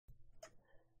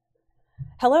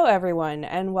Hello, everyone,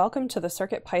 and welcome to the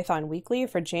CircuitPython Weekly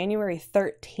for January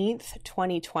 13th,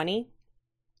 2020.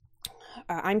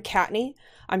 I'm Kattni.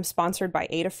 I'm sponsored by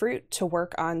Adafruit to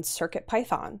work on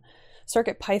CircuitPython.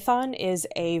 CircuitPython is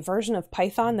a version of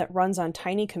Python that runs on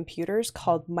tiny computers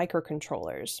called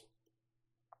microcontrollers.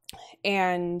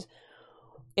 And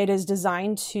it is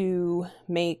designed to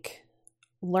make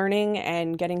learning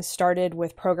and getting started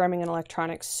with programming and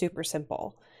electronics super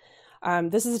simple.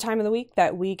 This is a time of the week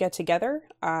that we get together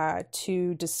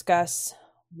to discuss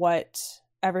what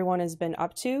everyone has been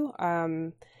up to.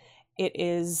 It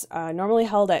is normally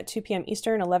held at 2 p.m.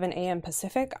 Eastern, 11 a.m.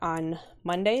 Pacific on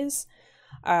Mondays.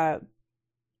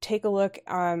 Take a look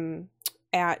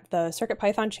at the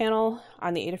CircuitPython channel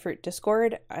on the Adafruit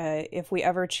Discord. If we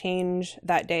ever change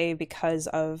that day because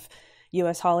of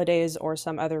US holidays or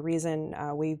some other reason,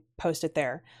 we post it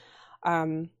there.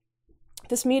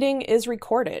 This meeting is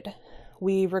recorded.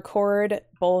 We record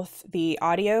both the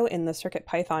audio in the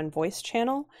CircuitPython voice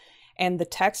channel and the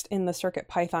text in the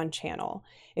CircuitPython channel.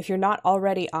 If you're not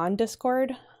already on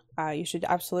Discord, you should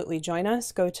absolutely join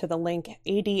us. Go to the link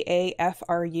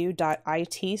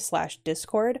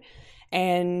adafru.it/discord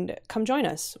and come join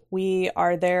us. We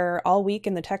are there all week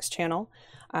in the text channel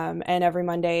and every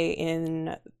Monday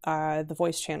in the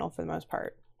voice channel for the most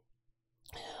part.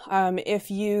 If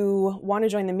you want to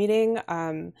join the meeting,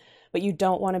 but you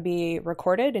don't want to be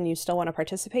recorded and you still want to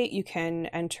participate, you can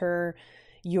enter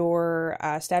your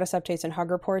status updates and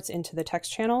hug reports into the text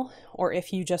channel. Or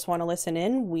if you just want to listen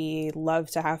in, we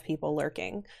love to have people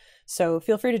lurking. So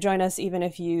feel free to join us even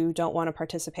if you don't want to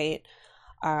participate.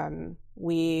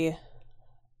 We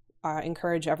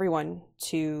encourage everyone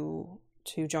to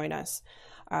join us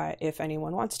if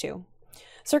anyone wants to.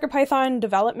 CircuitPython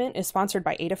development is sponsored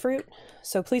by Adafruit,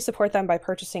 so please support them by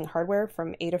purchasing hardware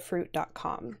from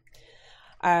adafruit.com.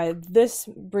 This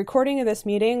recording of this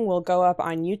meeting will go up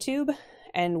on YouTube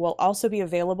and will also be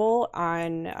available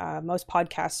on most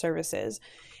podcast services.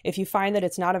 If you find that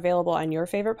it's not available on your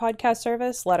favorite podcast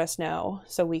service, let us know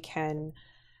so we can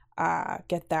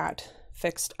get that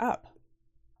fixed up.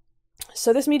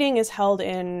 So this meeting is held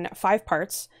in 5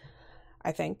 parts,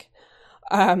 I think.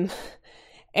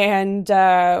 And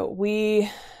we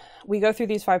go through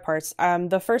these 5 parts.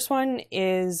 The first one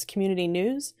is community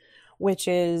news, which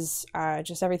is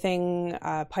just everything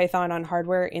Python on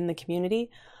hardware in the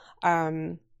community.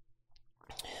 It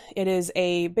is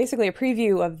basically a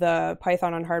preview of the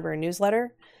Python on hardware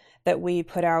newsletter that we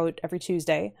put out every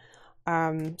Tuesday.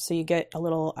 So you get a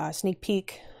little sneak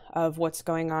peek of what's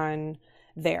going on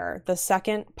there. The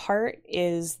second part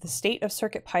is the state of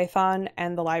CircuitPython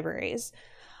and the libraries.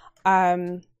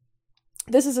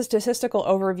 This is a statistical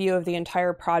overview of the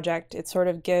entire project. It sort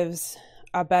of gives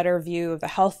a better view of the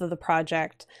health of the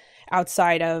project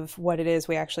outside of what it is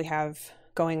we actually have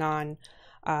going on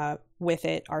with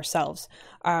it ourselves.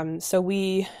 So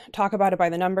we talk about it by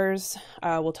the numbers.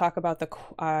 We'll talk about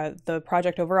the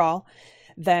project overall.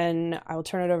 Then I will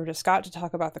turn it over to Scott to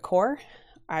talk about the core.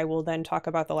 I will then talk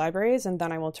about the libraries, and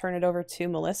then I will turn it over to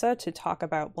Melissa to talk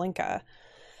about Blinka.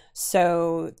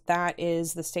 So that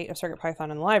is the state of CircuitPython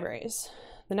and the libraries.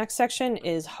 The next section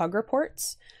is hug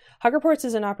reports. Hug reports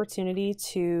is an opportunity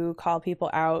to call people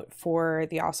out for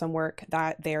the awesome work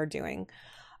that they are doing.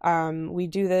 We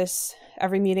do this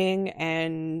every meeting,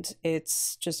 and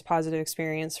it's just a positive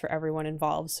experience for everyone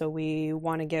involved. So we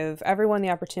want to give everyone the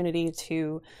opportunity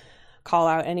to call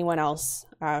out anyone else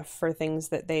for things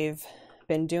that they've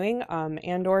been doing,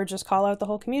 and or just call out the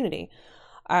whole community.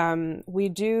 We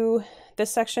do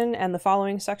this section and the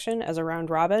following section as a round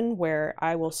robin where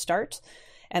I will start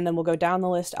and then we'll go down the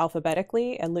list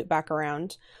alphabetically and loop back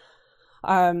around,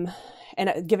 and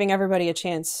giving everybody a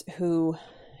chance who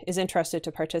is interested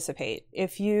to participate.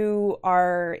 If you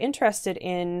are interested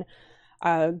in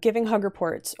giving hug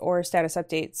reports or status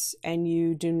updates and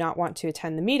you do not want to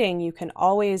attend the meeting, you can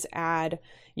always add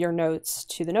your notes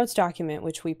to the notes document,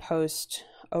 which we post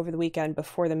over the weekend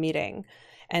before the meeting.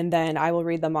 And then I will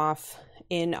read them off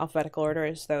in alphabetical order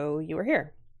as though you were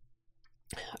here.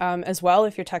 As well,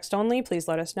 if you're text only, please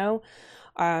let us know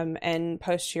and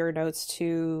post your notes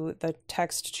to the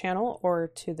text channel or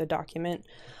to the document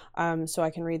so I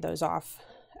can read those off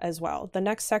as well. The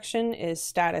next section is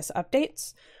status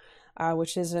updates,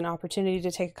 which is an opportunity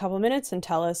to take a couple minutes and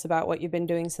tell us about what you've been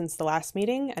doing since the last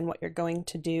meeting and what you're going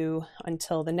to do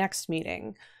until the next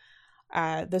meeting.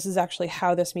 This is actually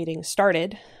how this meeting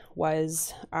started,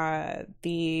 was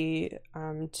the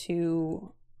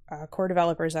 2 core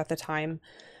developers at the time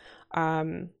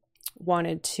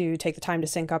wanted to take the time to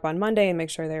sync up on Monday and make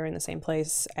sure they were in the same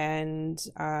place, and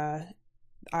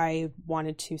I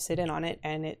wanted to sit in on it,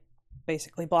 and it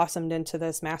basically blossomed into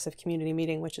this massive community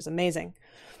meeting, which is amazing.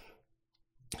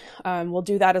 We'll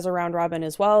do that as a round robin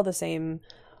as well, the same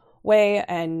way,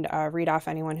 and read off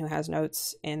anyone who has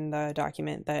notes in the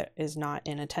document that is not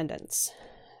in attendance.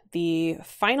 The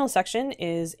final section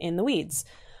is In the Weeds.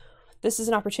 This is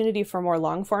an opportunity for more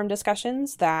long-form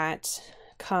discussions that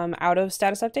come out of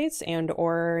status updates and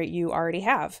or you already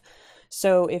have.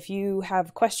 So if you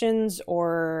have questions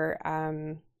or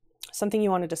something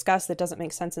you want to discuss that doesn't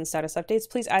make sense in status updates,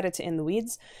 please add it to In the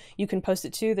Weeds. You can post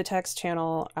it to the text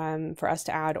channel for us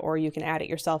to add, or you can add it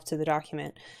yourself to the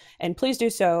document. And please do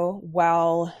so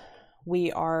while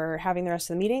we are having the rest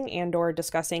of the meeting and or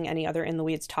discussing any other In the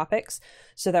Weeds topics,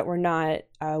 so that we're not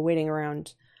waiting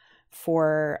around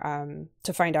for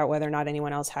to find out whether or not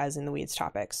anyone else has In the Weeds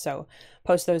topics. So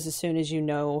post those as soon as you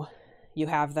know you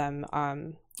have them.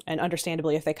 And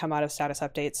understandably, if they come out of status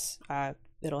updates,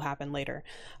 it'll happen later,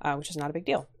 which is not a big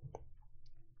deal.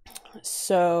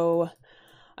 So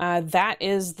that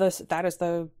is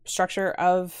the structure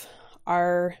of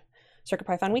our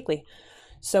CircuitPython Weekly.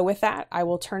 So with that, I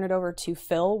will turn it over to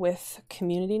Phil with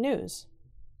community news.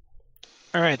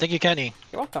 All right, thank you, Kenny.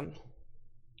 You're welcome.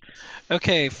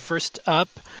 Okay, first up,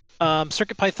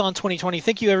 CircuitPython 2020.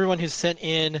 Thank you, everyone who's sent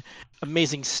in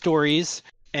amazing stories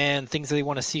and things that they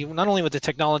want to see, not only with the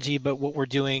technology, but what we're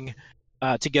doing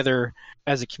together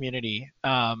as a community.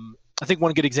 I think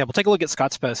one good example, take a look at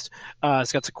Scott's post.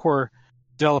 Scott's a core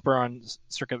developer on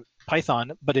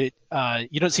CircuitPython, but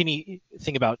you don't see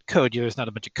anything about code. There's not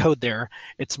a bunch of code there.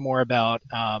 It's more about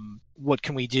what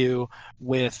can we do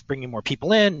with bringing more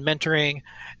people in, mentoring,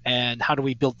 and how do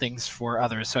we build things for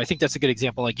others. So I think that's a good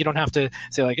example. Like, you don't have to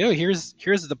say like, oh, here's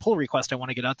the pull request I want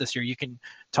to get out this year. You can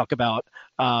talk about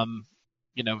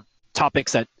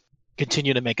topics that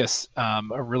continue to make us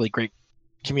a really great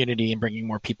community and bringing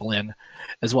more people in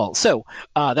as well. So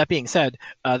that being said,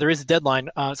 there is a deadline.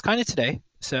 It's kind of today.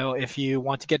 So if you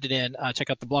want to get it in,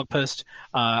 check out the blog post.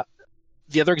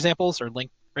 The other examples are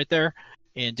linked right there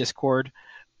in Discord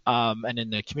and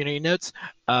in the community notes.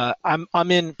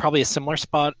 I'm in probably a similar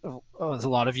spot as a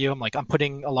lot of you. I'm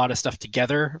putting a lot of stuff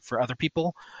together for other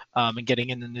people and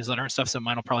getting in the newsletter and stuff. So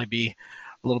mine will probably be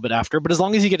a little bit after, but as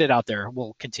long as you get it out there,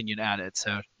 we'll continue to add it.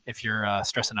 So if you're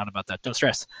stressing out about that, don't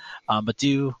stress, but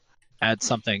do add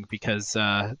something, because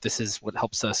this is what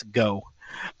helps us go.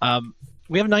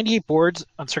 We have 98 boards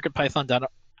on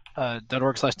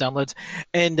circuitpython.org/downloads,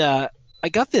 and I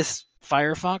got this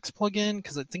Firefox plugin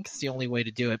because I think it's the only way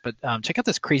to do it. But check out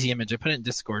this crazy image. I put it in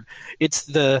Discord. It's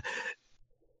the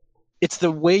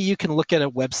way you can look at a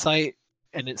website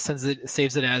and it saves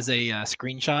it as a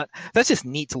screenshot. That's just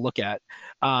neat to look at.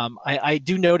 I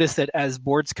do notice that as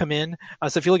boards come in,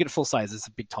 so if you look at full size, it's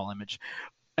a big tall image.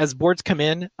 As boards come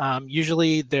in,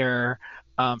 usually they're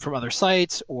from other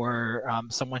sites, or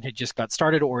someone had just got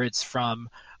started, or it's from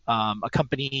a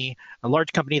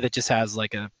large company that just has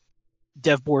like a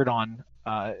dev board on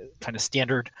kind of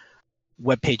standard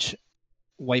web page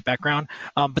white background.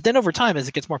 But then over time, as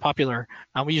it gets more popular,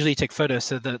 we usually take photos,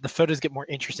 so the photos get more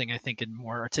interesting, I think, and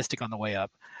more artistic on the way up.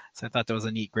 So I thought that was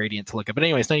a neat gradient to look at. But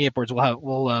anyways, 98 boards.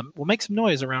 We'll make some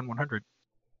noise around 100.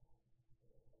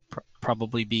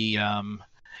 Probably be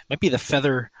might be the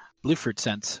feather Bluefruit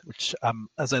sense, which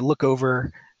as I look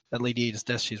over at Lady Ada's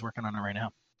desk, she's working on it right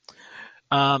now.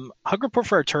 Hug report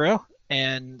for Arturo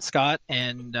and Scott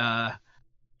and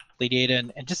Lady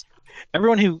Ada and just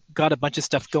everyone who got a bunch of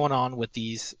stuff going on with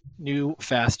these new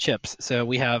fast chips. So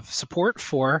we have support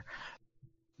for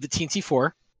the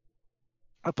Teensy4.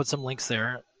 I'll put some links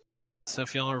there. So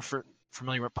if y'all are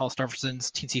familiar with Paul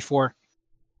Stuyvesant's Teensy4,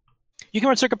 you can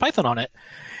run CircuitPython on it.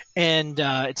 And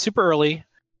it's super early.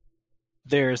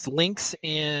 There's links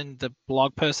in the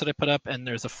blog post that I put up, and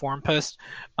there's a forum post.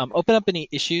 Open up any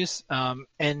issues.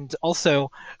 And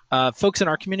also, folks in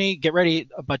our community, get ready.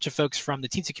 A bunch of folks from the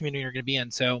Teensy community are going to be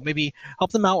in. So maybe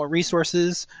help them out with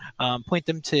resources, point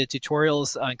them to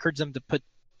tutorials, encourage them to put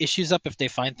issues up if they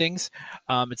find things.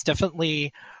 It's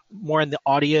definitely more in the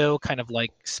audio kind of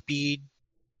like speed,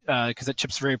 because that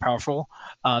chip's very powerful.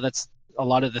 That's a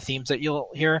lot of the themes that you'll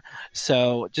hear.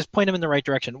 So just point them in the right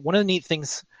direction. One of the neat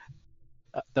things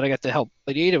that I got to help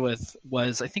Lady Ada with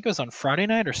was, I think it was on Friday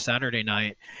night or Saturday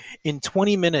night. In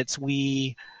 20 minutes,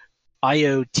 we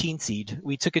IO Teensy'd.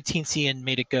 We took a Teensy and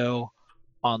made it go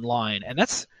online. And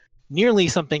that's nearly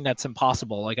something that's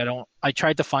impossible. Like I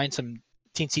tried to find some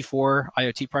Teensy4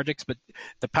 IoT projects, but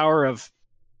the power of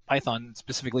Python,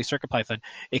 specifically CircuitPython,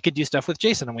 it could do stuff with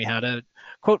JSON, and we had a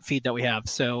quote feed that we have.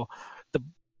 So the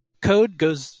code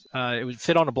goes, it would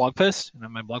fit on a blog post, and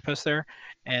on my blog post there,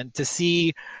 and to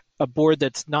see a board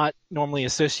that's not normally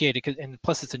associated, and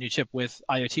plus it's a new chip with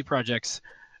IoT projects,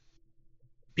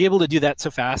 be able to do that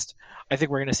so fast, I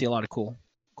think we're going to see a lot of cool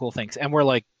things. And we're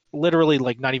like literally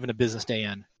like not even a business day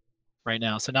in right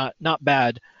now, so not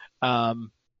bad.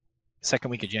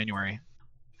 Second week of January.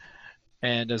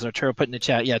 And as Arturo put in the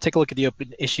chat, yeah, take a look at the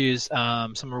open issues.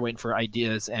 Some are waiting for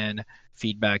ideas and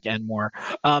feedback and more.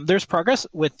 There's progress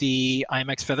with the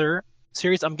IMX Feather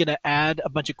series. I'm going to add a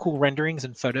bunch of cool renderings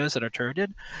and photos that Arturo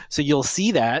did. So you'll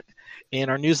see that in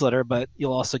our newsletter, but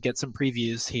you'll also get some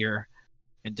previews here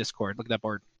in Discord. Look at that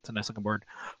board. It's a nice looking board.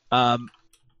 Another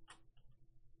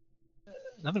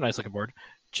nice looking board.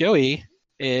 Joey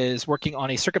is working on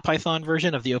a CircuitPython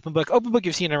version of the OpenBook. OpenBook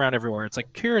you've seen around everywhere. It's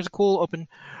like, here's a cool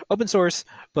open source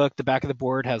book. The back of the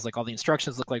board has like all the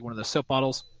instructions, look like one of those soap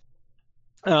bottles.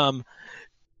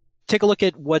 Take a look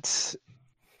at what's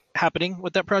happening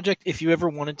with that project. If you ever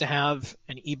wanted to have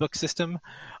an ebook system,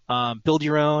 build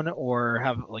your own, or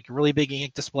have like a really big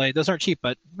ink display, those aren't cheap,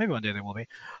 but maybe one day they will be.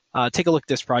 Take a look at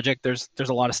this project. There's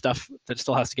a lot of stuff that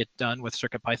still has to get done with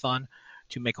CircuitPython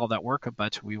to make all that work,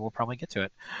 but we will probably get to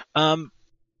it.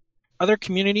 Other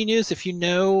community news, if you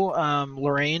know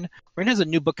Lorraine has a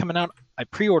new book coming out. I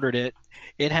pre-ordered it.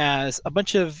 It has a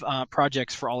bunch of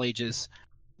projects for all ages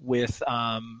with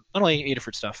not only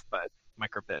Adafruit stuff, but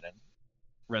Microbit and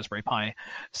Raspberry Pi.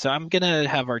 So I'm going to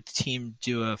have our team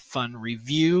do a fun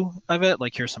review of it.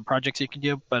 Like, here's some projects you can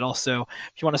do, but also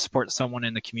if you want to support someone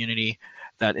in the community,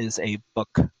 that is a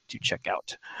book to check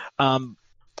out.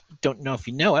 Don't know if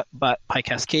you know it, but Pi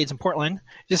Cascades in Portland,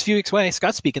 just a few weeks away.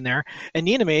 Scott's speaking there, and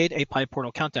Nina made a Pi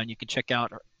Portal countdown. You can check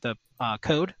out the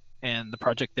code and the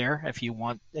project there if you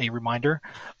want a reminder.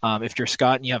 If you're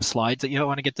Scott and you have slides that you don't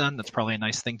want to get done, that's probably a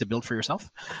nice thing to build for yourself.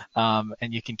 And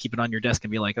you can keep it on your desk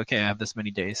and be like, okay, I have this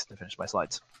many days to finish my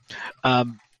slides.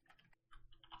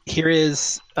 Here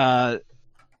is the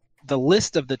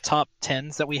list of the top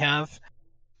 10s that we have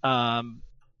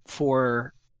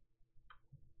for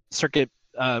circuit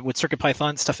with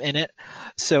CircuitPython stuff in it.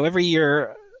 So every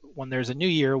year when there's a new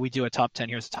year, we do a top 10.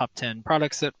 Here's the top 10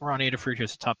 products that were on Adafruit.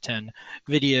 Here's the top 10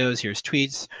 videos. Here's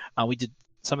tweets. We did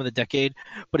some of the decade.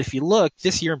 But if you look,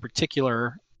 this year in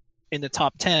particular, in the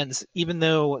top 10s, even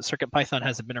though CircuitPython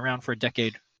hasn't been around for a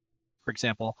decade, for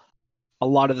example, a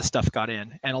lot of the stuff got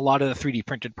in, and a lot of the 3D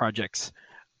printed projects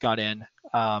got in.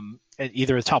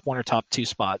 Either a top 1 or top 2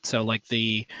 spot. So like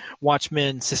the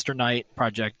Watchmen Sister Night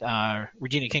project,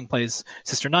 Regina King plays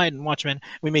Sister Night and Watchmen.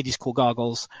 We made these cool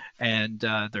goggles, and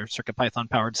they're CircuitPython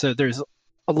powered. So there's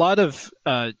a lot of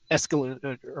escalation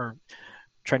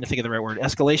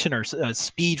or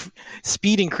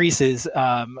speed increases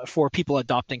for people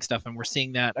adopting stuff, and we're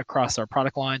seeing that across our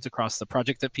product lines, across the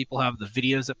project that people have, the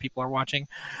videos that people are watching,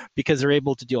 because they're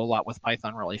able to do a lot with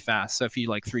Python really fast. So if you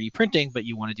like 3D printing but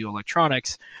you want to do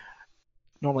electronics,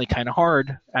 normally kind of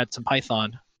hard, add some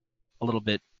Python, a little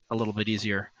bit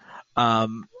easier.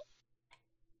 And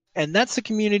that's the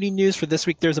community news for this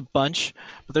week. There's a bunch,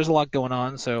 but there's a lot going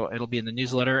on, so it'll be in the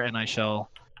newsletter, and I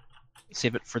shall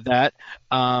save it for that.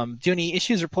 Do any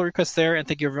issues or pull requests there? And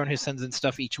thank you everyone who sends in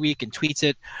stuff each week and tweets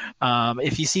it.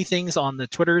 If you see things on the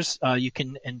Twitters, you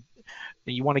can, and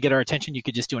you want to get our attention, you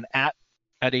could just do an at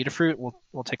Adafruit.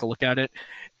 We'll take a look at it.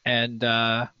 And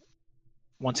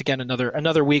once again,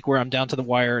 another week where I'm down to the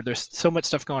wire. There's so much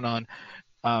stuff going on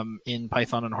in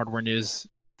Python and hardware news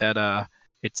that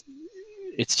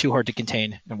it's too hard to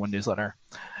contain in one newsletter.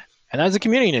 And that's the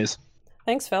community news.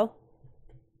 Thanks, Phil.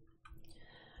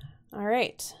 All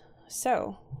right,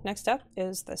 so next up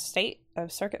is the state of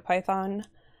CircuitPython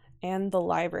and the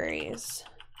libraries.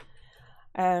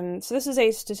 So this is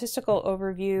a statistical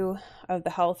overview of the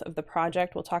health of the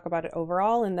project. We'll talk about it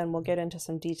overall, and then we'll get into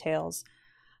some details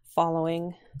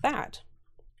following that.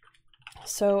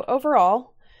 So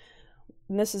overall,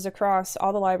 and this is across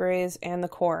all the libraries and the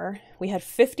core, we had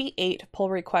 58 pull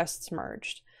requests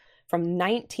merged from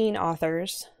 19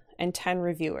 authors and 10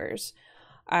 reviewers.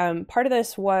 Part of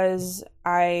this was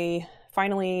I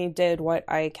finally did what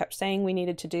I kept saying we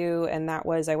needed to do, and that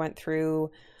was I went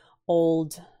through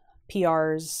old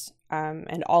PRs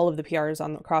and all of the PRs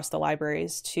across the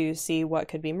libraries to see what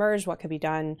could be merged, what could be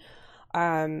done,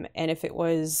 and if it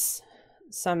was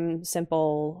some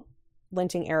simple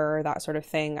linting error, that sort of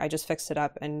thing, I just fixed it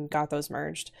up and got those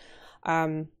merged.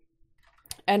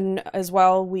 And as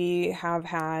well, we have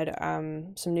had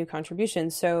some new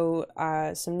contributions. So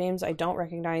some names I don't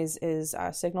recognize is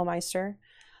Signalmeister,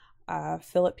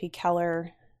 Philip P.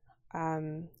 Keller,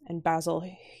 and Basil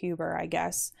Huber, I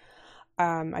guess.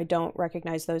 I don't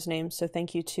recognize those names, so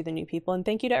thank you to the new people, and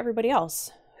thank you to everybody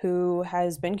else who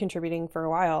has been contributing for a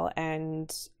while and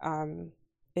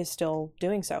is still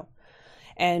doing so.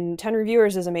 And 10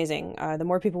 reviewers is amazing. The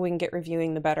more people we can get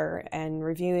reviewing, the better. And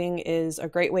reviewing is a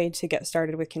great way to get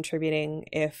started with contributing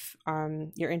if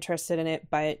you're interested in it,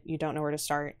 but you don't know where to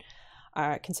start.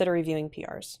 Consider reviewing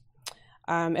PRs.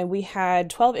 And we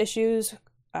had 12 issues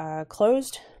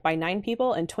closed by 9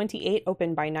 people and 28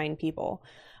 opened by 9 people.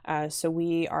 So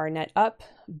we are net up,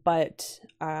 but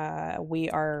we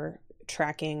are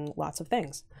tracking lots of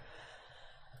things.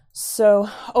 So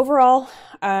overall,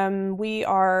 we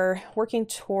are working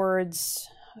towards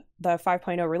the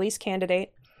 5.0 release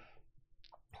candidate,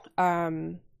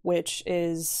 which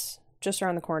is just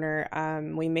around the corner.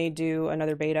 We may do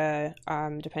another beta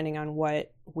depending on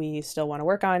what we still want to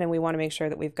work on, and we want to make sure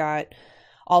that we've got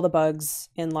all the bugs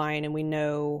in line and we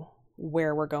know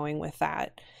where we're going with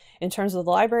that. In terms of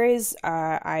the libraries,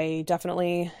 I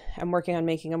definitely am working on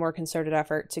making a more concerted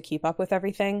effort to keep up with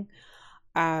everything.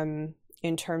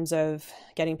 In terms of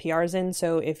getting PRs in.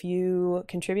 So if you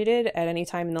contributed at any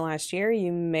time in the last year,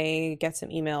 you may get some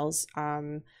emails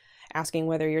asking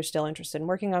whether you're still interested in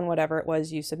working on whatever it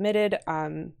was you submitted,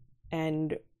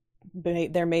 and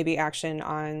there may be action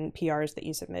on PRs that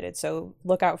you submitted. So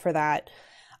look out for that.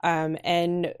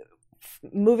 And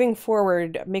moving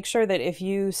forward, make sure that if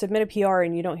you submit a PR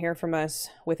and you don't hear from us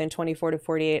within 24 to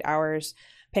 48 hours,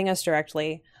 ping us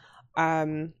directly.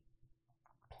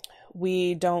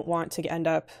 We don't want to end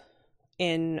up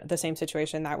in the same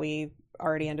situation that we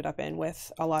already ended up in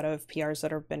with a lot of PRs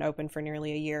that have been open for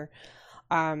nearly a year.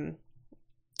 And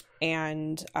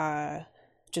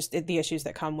just the issues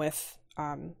that come with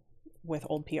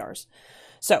old PRs.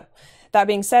 So that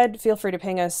being said, feel free to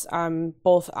ping us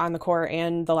both on the core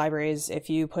and the libraries. If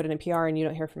you put in a PR and you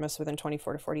don't hear from us within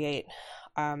 24 to 48,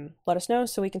 let us know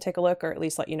so we can take a look, or at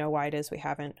least let you know why it is we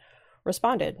haven't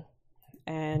responded.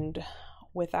 And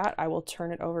with that, I will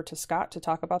turn it over to Scott to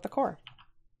talk about the core.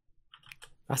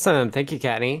 Awesome. Thank you,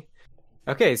 Kattni.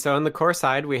 Okay, so on the core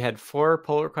side, we had 4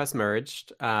 pull requests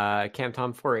merged.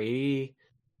 CamTom 480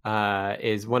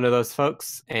 is one of those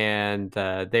folks, and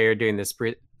they are doing this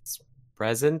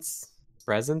Sony's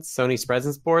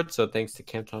presence board. So thanks to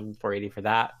CamTom 480 for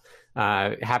that.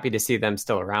 Happy to see them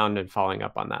still around and following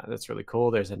up on that. That's really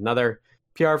cool. There's another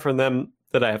PR from them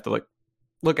that I have to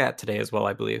look at today as well,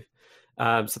 I believe.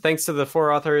 So thanks to the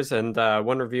 4 authors and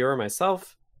 1 reviewer,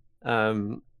 myself.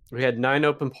 We had 9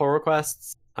 open pull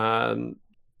requests. The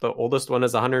oldest one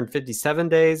is 157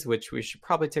 days, which we should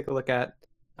probably take a look at.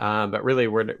 But really,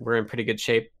 we're in pretty good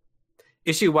shape.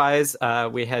 Issue-wise,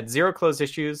 we had 0 closed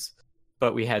issues,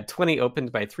 but we had 20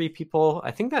 opened by 3 people.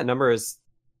 I think that number is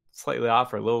slightly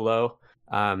off or a little low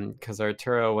because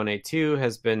Arturo 182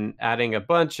 has been adding a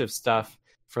bunch of stuff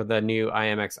for the new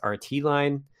IMX RT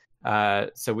line.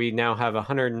 So we now have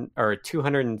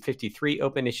 253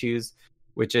 open issues,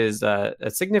 which is a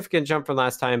significant jump from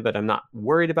last time, but I'm not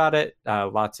worried about it.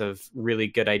 Lots of really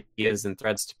good ideas and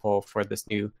threads to pull for this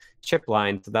new chip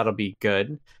line, so that'll be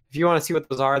good. If you want to see what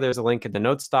those are, there's a link in the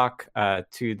notes doc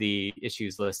to the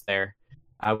issues list there.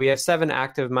 We have 7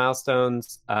 active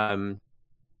milestones. I'm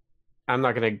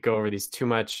not going to go over these too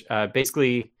much.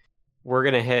 Basically, we're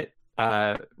going to hit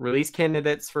release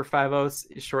candidates for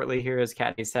 5.0 shortly here, as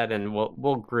Kattni said, and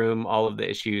we'll groom all of the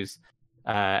issues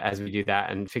as we do that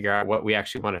and figure out what we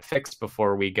actually want to fix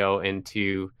before we go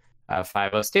into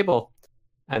 5.0 stable.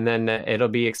 And then it'll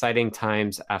be exciting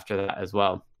times after that as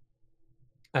well.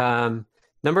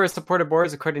 Number of supported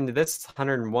boards, according to this,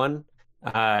 101.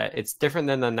 It's different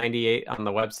than the 98 on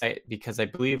the website because I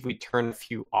believe we turn a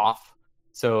few off.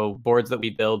 So boards that we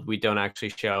build, we don't actually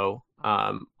show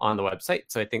on the website.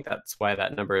 So I think that's why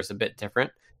that number is a bit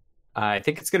different. I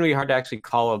think it's going to be hard to actually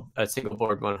call a single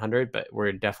board 100, but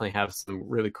we definitely have some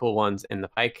really cool ones in the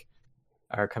pike,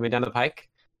 or coming down the pike.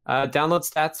 Download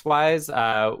stats wise,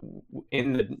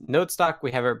 in the note stock,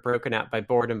 we have it broken out by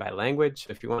board and by language.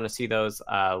 If you want to see those,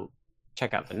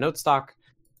 check out the note stock.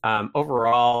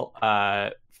 Overall,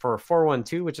 for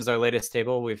 4.1.2, which is our latest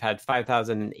table, we've had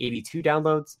 5,082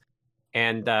 downloads.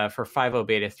 And for 5.0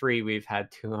 Beta 3, we've had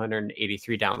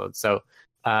 283 downloads. So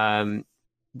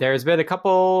there's been a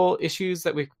couple issues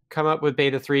that we've come up with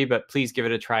Beta 3, but please give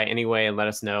it a try anyway and let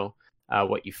us know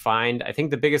what you find. I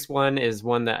think the biggest one is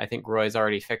one that I think Roy's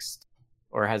already fixed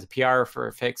or has a PR for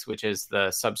a fix, which is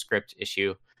the subscript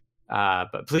issue.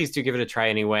 But please do give it a try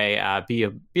anyway. Be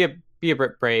a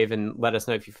bit brave and let us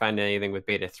know if you find anything with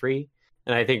Beta 3.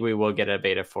 And I think we will get a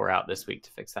Beta 4 out this week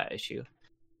to fix that issue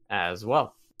as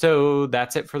well. So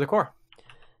that's it for the core.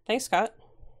 Thanks, Scott.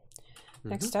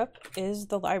 Next up is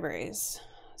the libraries.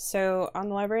 So on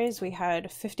the libraries, we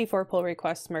had 54 pull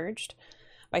requests merged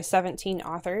by 17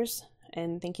 authors.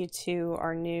 And thank you to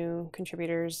our new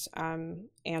contributors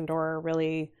and or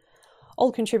really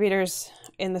old contributors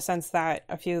in the sense that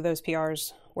a few of those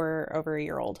PRs were over a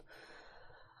year old.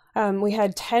 We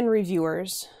had 10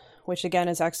 reviewers, which again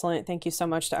is excellent. Thank you so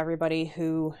much to everybody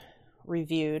who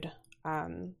reviewed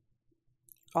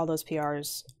all those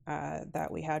PRs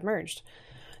that we had merged.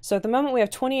 So at the moment we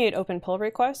have 28 open pull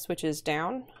requests, which is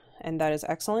down, and that is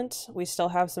excellent. We still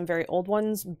have some very old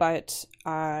ones, but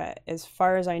as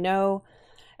far as I know,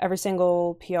 every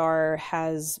single PR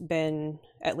has been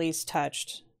at least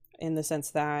touched, in the sense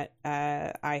that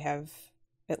I have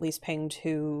at least pinged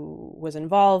who was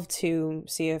involved to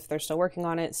see if they're still working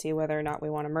on it, see whether or not we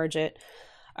want to merge it,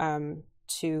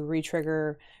 to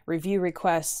retrigger review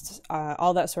requests,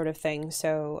 all that sort of thing.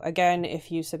 So again,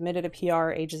 if you submitted a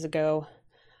PR ages ago,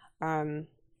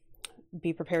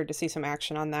 be prepared to see some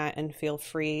action on that, and feel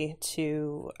free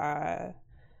to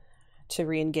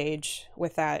re-engage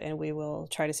with that, and we will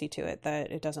try to see to it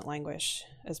that it doesn't languish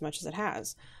as much as it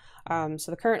has. So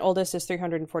the current oldest is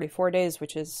 344 days,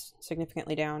 which is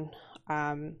significantly down,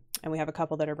 and we have a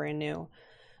couple that are brand new.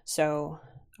 So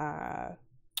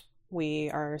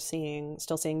we are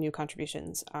still seeing new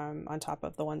contributions on top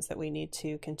of the ones that we need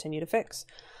to continue to fix.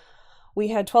 We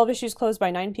had 12 issues closed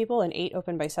by 9 people and 8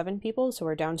 open by 7 people, so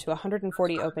we're down to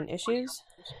 140 open issues.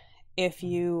 If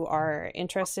you are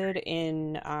interested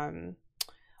in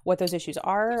what those issues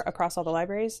are across all the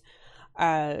libraries,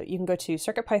 you can go to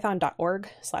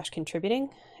circuitpython.org/contributing,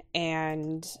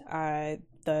 and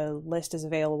the list is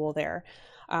available there.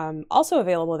 Also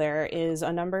available there is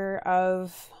a number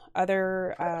of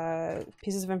other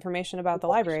pieces of information about the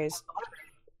libraries,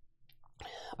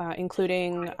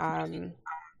 including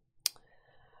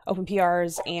open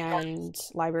PRs and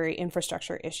library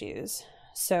infrastructure issues.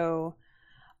 So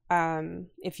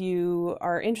if you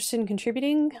are interested in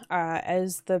contributing,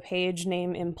 as the page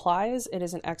name implies, it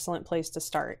is an excellent place to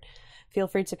start. Feel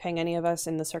free to ping any of us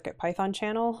in the CircuitPython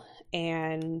channel,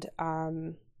 and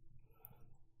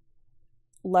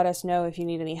let us know if you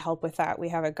need any help with that. We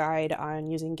have a guide on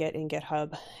using Git and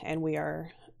GitHub, and we are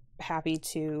happy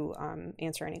to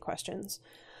answer any questions.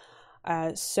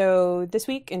 So this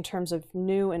week, in terms of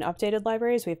new and updated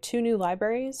libraries, we have 2 new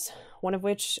libraries, one of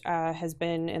which has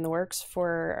been in the works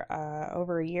for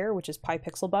over a year, which is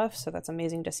PyPixelBuff, so that's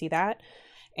amazing to see that.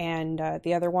 And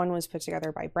the other one was put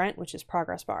together by Brent, which is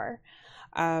ProgressBar.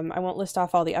 I won't list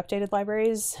off all the updated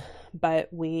libraries,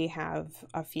 but we have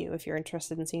a few. If you're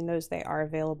interested in seeing those, they are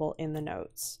available in the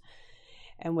notes.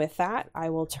 And with that,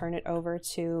 I will turn it over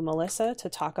to Melissa to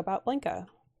talk about Blinka.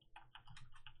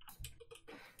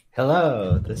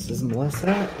 Hello, this is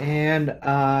Melissa, and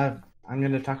I'm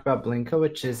going to talk about Blinka,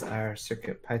 which is our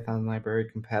CircuitPython library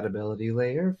compatibility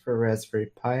layer for Raspberry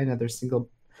Pi and other single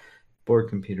board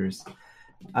computers.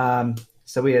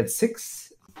 So we had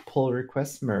 6 pull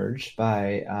requests merged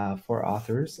by 4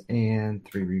 authors and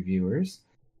 3 reviewers,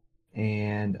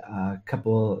 and a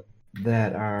couple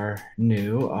that are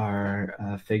new are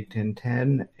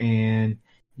Fig1010 and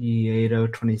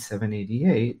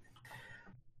Yeato2788.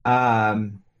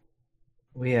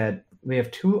 We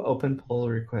have 2 open pull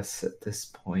requests at this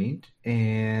point,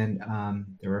 and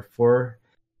there were 4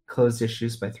 closed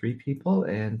issues by 3 people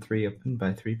and 3 open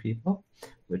by 3 people,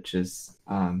 which is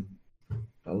a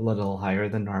little higher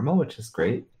than normal, which is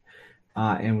great.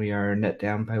 And we are net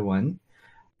down by 1.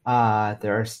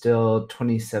 There are still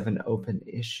 27 open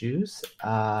issues.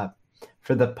 For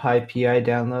the PyPI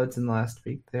downloads in the last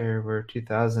week, there were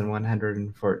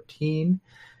 2,114.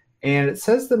 And it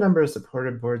says the number of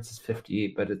supported boards is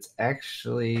 58, but it's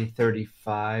actually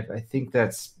 35. I think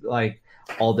that's like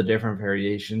all the different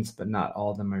variations, but not all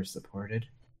of them are supported.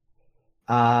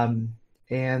 And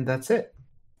that's it.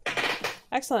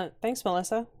 Excellent. Thanks,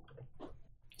 Melissa.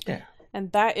 Yeah.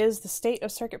 And that is the state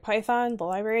of CircuitPython, the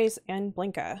libraries, and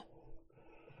Blinka.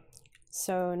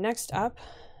 So next up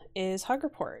is Hug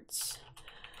Reports.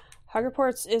 Hug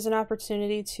Reports is an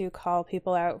opportunity to call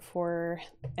people out for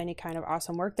any kind of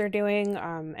awesome work they're doing,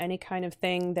 any kind of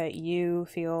thing that you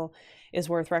feel is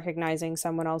worth recognizing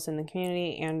someone else in the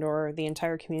community and or the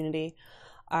entire community.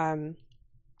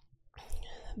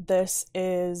 This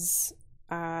is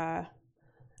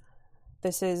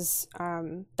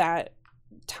that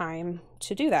time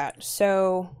to do that.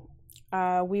 So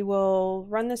we will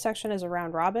run this section as a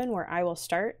round robin where I will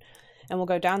start, and we'll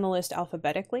go down the list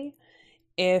alphabetically.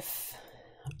 If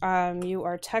you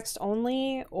are text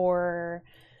only or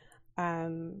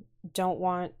don't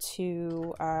want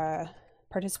to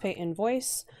participate in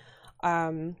voice,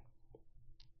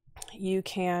 you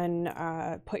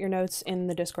can put your notes in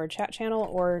the Discord chat channel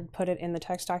or put it in the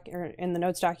text in the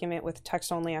notes document with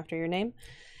text only after your name,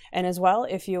 And as well,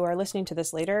 if you are listening to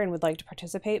this later and would like to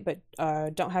participate but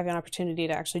don't have an opportunity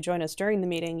to actually join us during the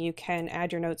meeting, you can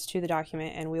add your notes to the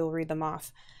document and we will read them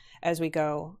off as we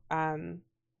go.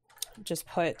 Just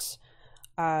put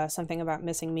something about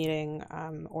missing meeting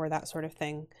or that sort of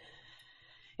thing,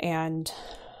 and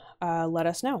let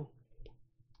us know.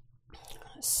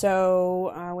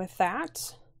 So with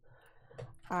that,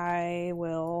 I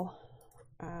will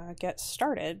get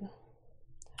started.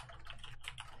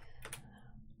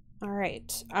 All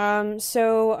right,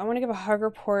 so I want to give a hug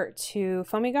report to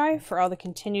Foamy Guy for all the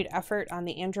continued effort on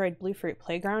the Android Bluefruit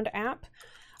Playground app.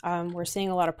 We're seeing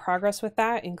a lot of progress with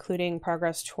that, including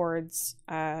progress towards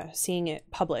seeing it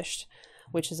published,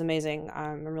 which is amazing.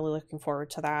 I'm really looking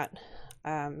forward to that.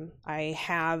 I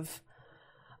have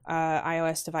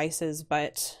iOS devices,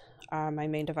 but my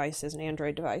main device is an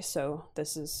Android device, so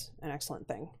this is an excellent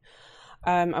thing.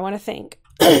 I want to thank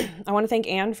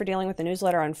Anne for dealing with the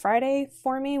newsletter on Friday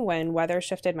for me when weather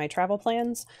shifted my travel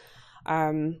plans.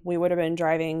 We would have been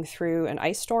driving through an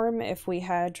ice storm if we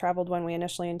had traveled when we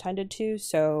initially intended to,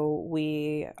 so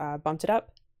we bumped it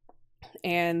up,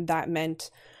 and that meant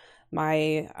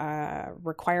my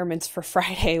requirements for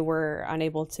Friday were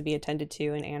unable to be attended to,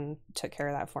 and Anne took care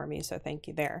of that for me, so thank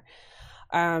you there.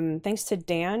 Thanks to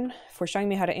Dan for showing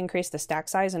me how to increase the stack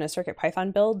size in a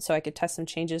CircuitPython build so I could test some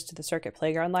changes to the Circuit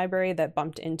Playground library that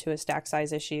bumped into a stack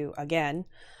size issue again.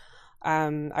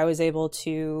 I was able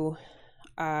to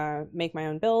make my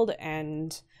own build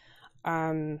and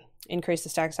increase the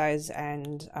stack size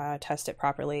and test it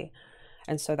properly.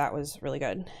 And so that was really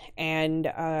good. And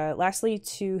lastly,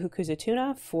 to Hukuza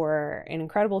Tuna for an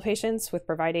incredible patience with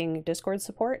providing Discord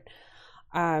support.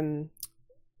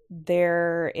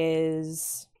 There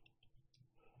is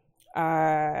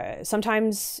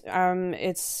sometimes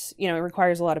it's, it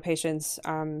requires a lot of patience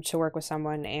to work with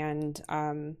someone, and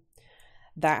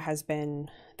that has been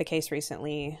the case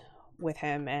recently with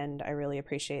him, and I really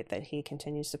appreciate that he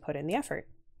continues to put in the effort.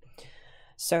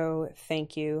 So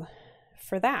thank you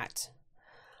for that.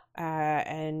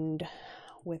 And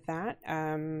with that,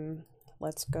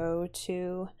 let's go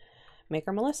to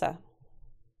Maker Melissa.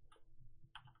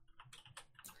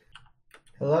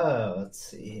 Hello, let's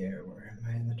see here. Where am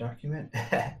I in the document?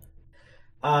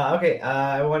 Okay,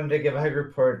 I wanted to give a hug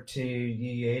report to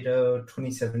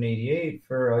Yeedo2788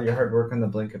 for all your hard work on the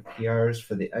Blink of PRs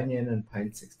for the Onion and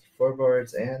Pine 64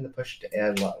 boards and the push to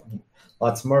add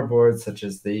lots more boards, such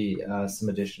as the some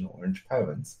additional Orange Pi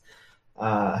ones.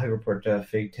 Hug report to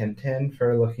Fig1010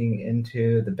 for looking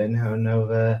into the Benho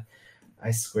Nova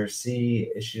I2C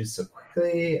issues so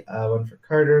quickly. One for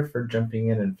Carter for jumping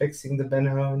in and fixing the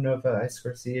Benho Nova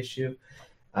I2C issue.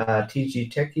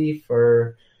 TG Techie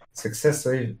for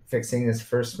successfully fixing his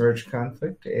first merge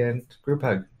conflict, and group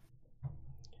hug.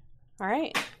 All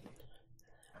right.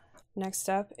 Next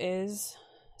up is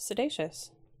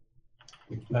Sedacious.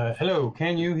 Hello,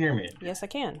 can you hear me? Yes, I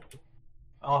can.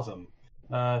 Awesome.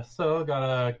 So got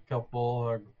a couple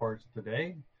of reports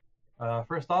today.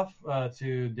 First off,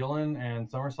 to Dylan and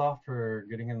Summersoft for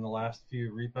getting in the last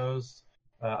few repos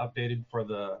updated for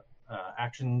the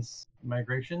actions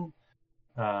migration.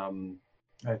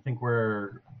 I think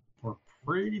we're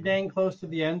pretty dang close to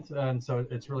the end, and so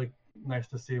it's really nice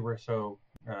to see we're so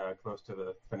close to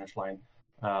the finish line.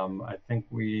 I think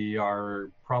we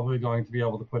are probably going to be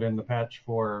able to put in the patch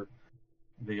for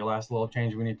the last little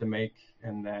change we need to make,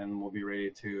 and then we'll be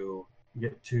ready to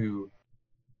get to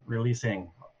releasing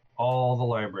all the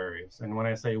libraries. And when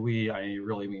I say we, I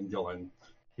really mean Dylan.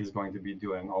 He's going to be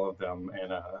doing all of them,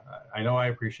 and I know I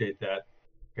appreciate that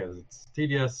because it's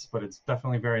tedious, but it's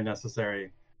definitely very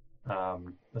necessary,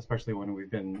 especially when we've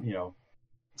been,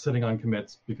 sitting on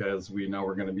commits because we know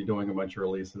we're going to be doing a bunch of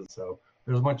releases. So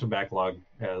there's a bunch of backlog,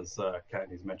 as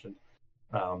Katniss mentioned.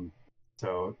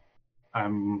 So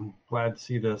I'm glad to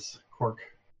see this cork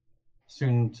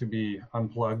soon to be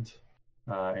unplugged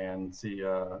and see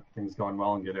things going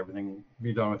well and get everything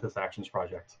be done with this actions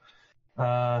project.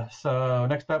 So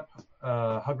next up,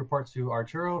 hug report to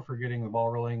Arturo for getting the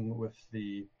ball rolling with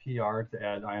the PR to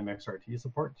add IMXRT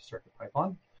support to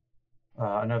CircuitPython.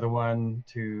 Another one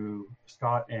to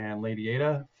Scott and Lady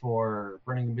Ada for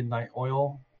Burning Midnight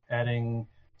Oil, adding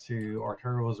to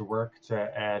Arturo's work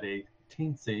to add a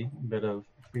teensy bit of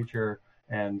feature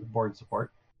and board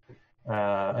support.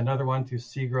 Another one to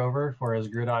C. Grover for his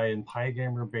GridEye and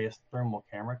PyGamer-based thermal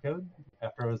camera code.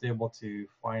 After I was able to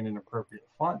find an appropriate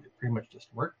font, it pretty much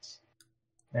just works.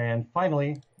 And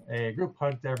finally, a group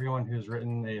hug to everyone who's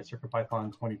written a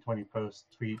CircuitPython 2020 post,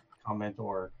 tweet, comment,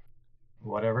 or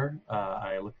whatever.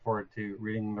 I look forward to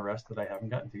reading the rest that I haven't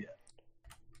gotten to yet.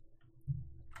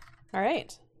 All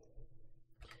right.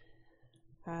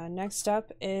 Next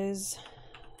up is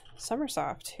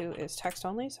Summersoft, who is text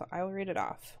only, so I will read it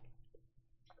off.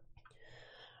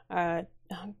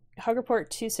 Hug report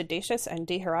to Sedacious and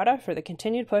DHerata for the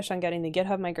continued push on getting the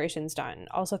GitHub migrations done.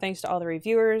 Also thanks to all the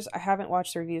reviewers. I haven't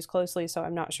watched the reviews closely, so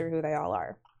I'm not sure who they all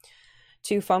are.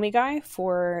 To Foamy Guy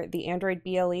for the Android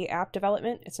BLE app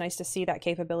development. It's nice to see that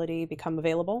capability become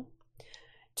available.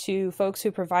 To folks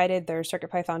who provided their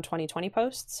CircuitPython 2020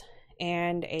 posts,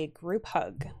 and a group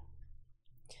hug.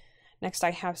 Next,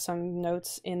 I have some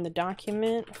notes in the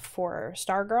document for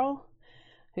Stargirl,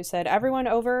 who said, everyone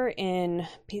over in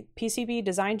PCB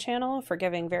Design Channel for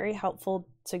giving very helpful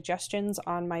suggestions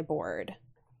on my board.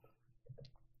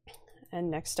 And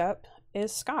next up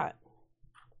is Scott.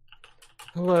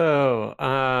 Hello.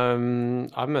 I'm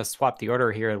going to swap the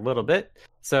order here a little bit.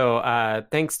 So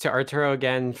thanks to Arturo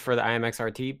again for the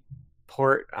IMXRT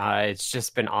port. It's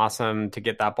just been awesome to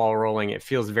get that ball rolling. It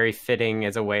feels very fitting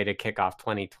as a way to kick off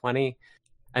 2020.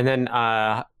 And then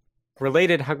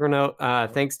related hug note,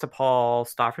 thanks to Paul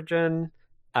Stoffergen,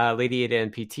 Lady Ada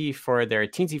and PT for their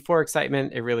Teensy 4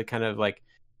 excitement. It really kind of like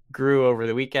grew over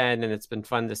the weekend, and it's been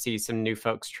fun to see some new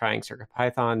folks trying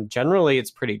CircuitPython. Generally,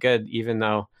 it's pretty good, even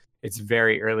though it's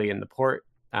very early in the port.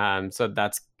 So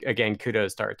that's, again,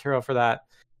 kudos to Arturo for that.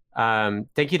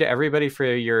 Thank you to everybody for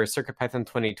your CircuitPython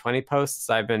 2020 posts.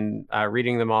 I've been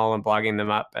reading them all and blogging them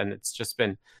up, and it's just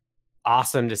been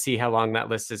awesome to see how long that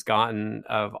list has gotten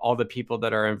of all the people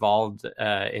that are involved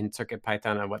in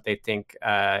CircuitPython and what they think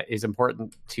is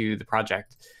important to the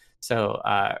project. So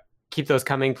keep those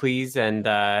coming, please. And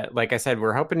like I said,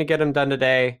 we're hoping to get them done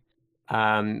today.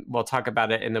 We'll talk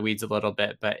about it in the weeds a little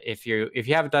bit, but if you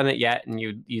haven't done it yet and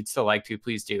you'd still like to,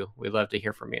 please do. We'd love to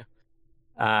hear from you.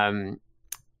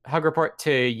 Hug report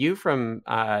to you from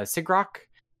SIGROC.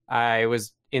 I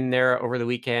was in there over the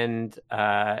weekend,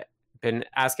 been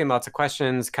asking lots of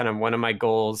questions. Kind of one of my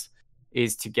goals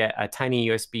is to get a tiny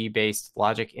USB-based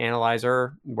logic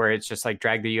analyzer where it's just like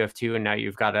drag the UF2 and now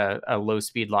you've got a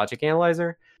low-speed logic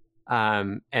analyzer.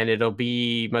 And it'll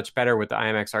be much better with the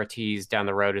IMXRTs down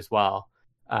the road as well.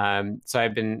 So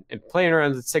I've been playing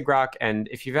around with SIGROC, and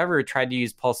if you've ever tried to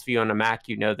use PulseView on a Mac,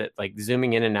 you know that like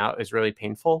zooming in and out is really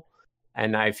painful.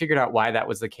 And I figured out why that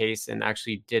was the case and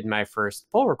actually did my first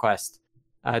pull request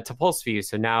to PulseView.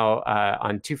 So now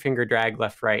on 2-finger drag,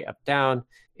 left, right, up, down,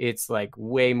 it's like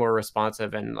way more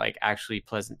responsive and like actually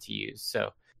pleasant to use.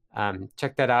 So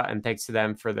check that out, and thanks to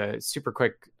them for the super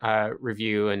quick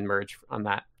review and merge on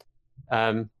that.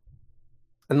 And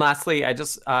lastly, I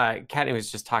just, Kattni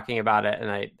was just talking about it, and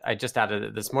I just added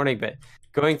it this morning, but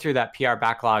going through that PR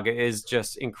backlog is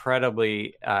just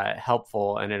incredibly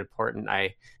helpful and important.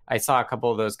 I saw a couple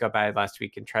of those go by last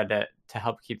week and tried to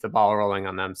help keep the ball rolling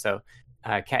on them. So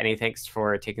Kattni, thanks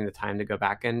for taking the time to go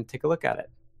back and take a look at it.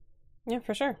 Yeah,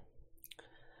 for sure.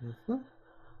 Mm-hmm.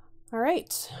 All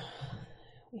right.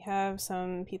 We have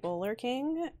some people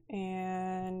lurking,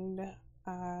 and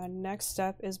next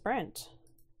up is Brent.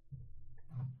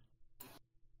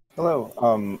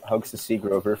 Hello, hugs to C.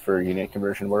 Grover for unit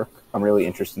conversion work. I'm really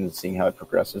interested in seeing how it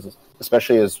progresses,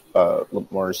 especially as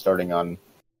more is starting on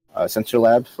Sensor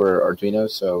Lab for Arduino,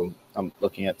 so I'm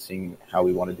looking at seeing how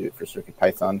we want to do it for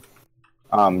CircuitPython.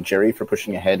 Jerry for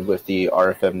pushing ahead with the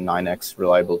RFM9X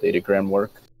reliable datagram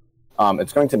work.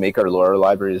 It's going to make our LoRa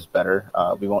libraries better.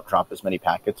 We won't drop as many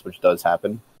packets, which does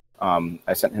happen.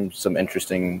 I sent him some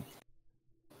interesting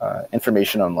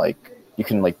information on like you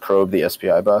can like probe the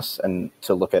SPI bus and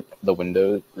to look at the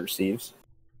window it receives.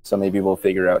 So maybe we'll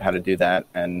figure out how to do that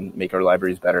and make our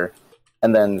libraries better.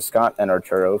 And then Scott and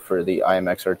Arturo for the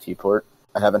IMXRT port.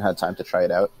 I haven't had time to try it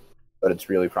out, but it's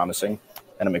really promising,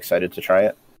 and I'm excited to try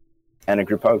it. And a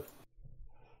group hug.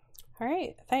 All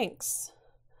right, thanks.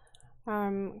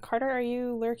 Carter, are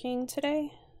you lurking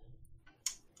today?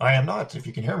 I am not, if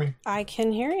you can hear me. I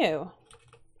can hear you.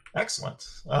 Excellent.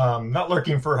 Not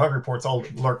lurking for hug reports. I'll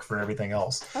lurk for everything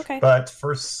else. Okay. But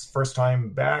first time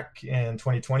back in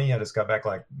 2020. I just got back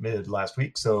like mid last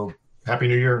week. So happy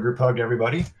New Year and group hug to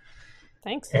everybody.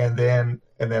 Thanks. And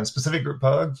then specific group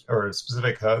hug or a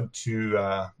specific hug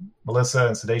to Melissa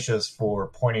and Sedacious for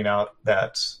pointing out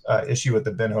that issue with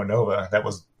the Benho Nova. That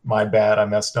was my bad. I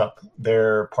messed up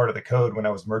their part of the code when I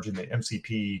was merging the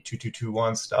MCP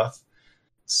 2221 stuff.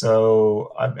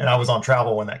 So, I was on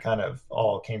travel when that kind of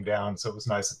all came down. So it was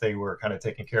nice that they were kind of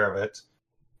taking care of it.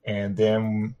 And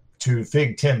then to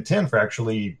Fig 1010 for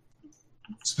actually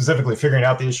specifically figuring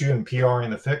out the issue and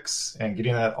PRing the fix and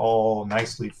getting that all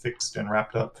nicely fixed and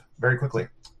wrapped up very quickly.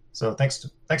 So thanks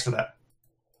for that.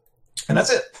 And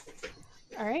that's it.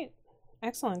 All right.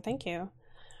 Excellent. Thank you.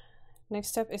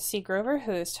 Next up is C. Grover,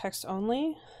 who is text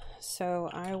only. So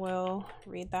I will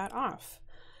read that off.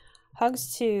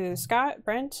 Hugs to Scott,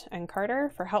 Brent, and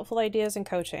Carter for helpful ideas and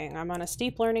coaching. I'm on a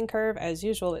steep learning curve, as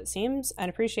usual it seems, and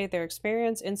appreciate their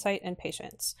experience, insight, and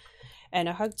patience. And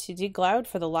a hug to DGloud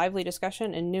for the lively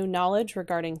discussion and new knowledge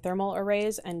regarding thermal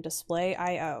arrays and display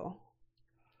I/O.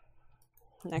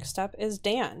 Next up is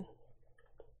Dan.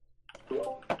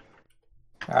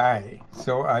 Hi.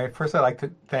 So first I'd like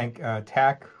to thank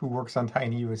TAC, who works on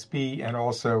TinyUSB, and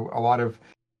also a lot of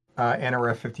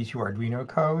NRF52 Arduino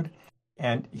code.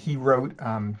 And he wrote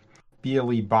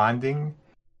BLE bonding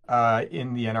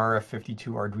in the NRF52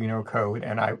 Arduino code,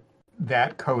 and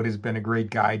that code has been a great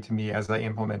guide to me as I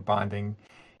implement bonding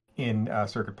in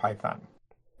CircuitPython.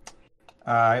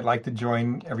 I'd like to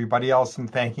join everybody else in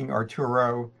thanking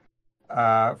Arturo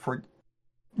for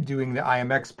doing the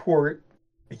IMX port,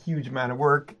 a huge amount of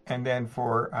work, and then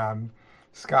for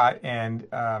Scott and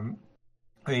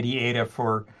Lady Ada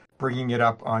for bringing it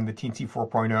up on the Teensy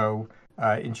 4.0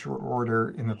 in short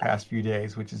order in the past few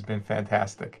days, which has been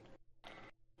fantastic.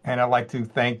 And I'd like to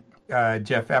thank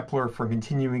Jeff Epler for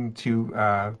continuing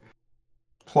to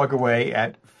plug away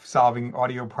at solving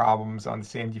audio problems on the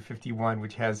SAMD 51,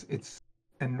 which has its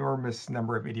enormous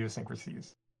number of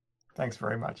idiosyncrasies. Thanks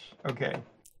very much. Okay.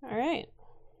 All right.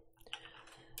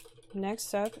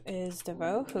 Next up is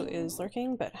Devo, who is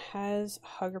lurking but has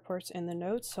hug reports in the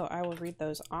notes, so I will read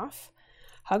those off.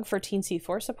 Hug for Teensy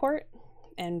 4 support,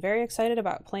 and very excited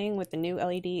about playing with the new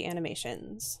LED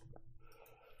animations.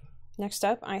 Next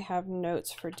up, I have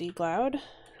notes for DGloud,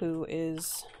 who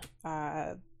is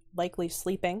likely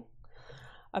sleeping,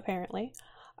 apparently.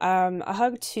 A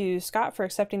hug to Scott for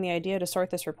accepting the idea to sort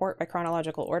this report by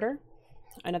chronological order.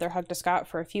 Another hug to Scott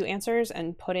for a few answers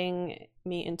and putting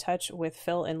me in touch with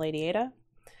Phil and Lady Ada.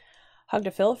 Hug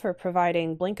to Phil for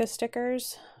providing Blinka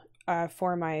stickers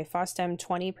for my FOSDEM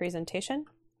 20 presentation.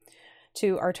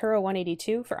 To Arturo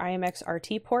 182 for IMX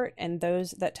RT port and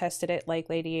those that tested it like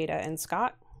Lady Ada and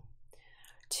Scott.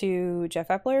 To Jeff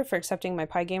Epler for accepting my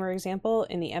PyGamer example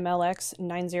in the MLX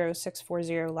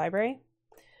 90640 library.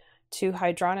 To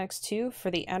Hydronics 2 for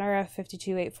the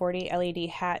NRF52840 LED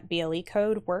hat BLE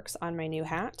code works on my new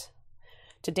hat.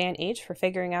 To Dan H for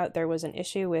figuring out there was an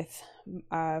issue with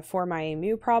for my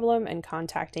Mu problem and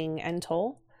contacting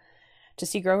NTOL. To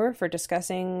C. Grover for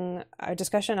discussing a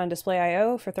discussion on display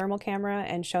I/O for thermal camera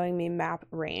and showing me map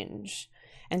range.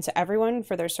 And to everyone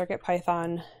for their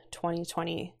CircuitPython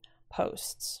 2020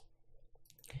 posts.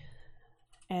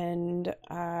 And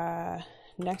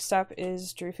next up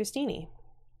is Drew Fustini.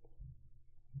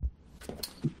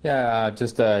 Yeah,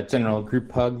 just a general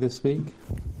group hug this week.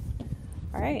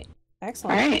 All right,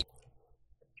 excellent. All right.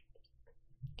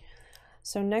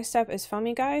 So next up is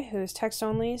Foamy Guy, who is text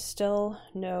only, still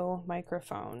no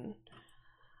microphone.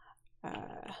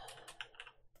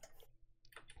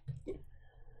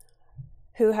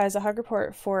 Who has a hug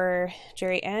report for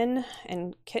Jerry N.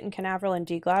 and Kitten Canaveral and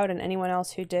DGloud and anyone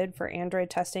else who did for Android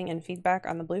testing and feedback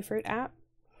on the Bluefruit app.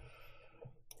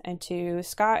 And to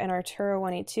Scott and Arturo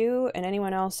 182 and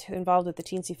anyone else who involved with the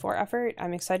Teensy 4 effort,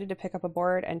 I'm excited to pick up a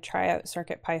board and try out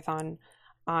CircuitPython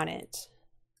on it.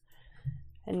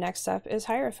 And next up is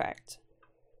Hierophect.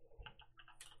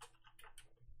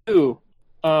 So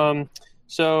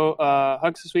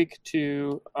hugs this week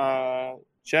to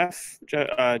Jeff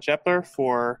Jepler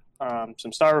for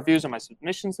some star reviews on my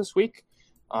submissions this week.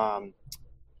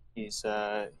 He's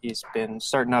been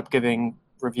starting up giving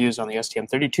reviews on the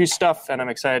STM32 stuff, and I'm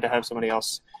excited to have somebody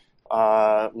else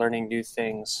learning new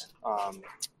things on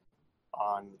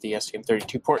the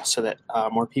STM32 port so that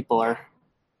more people are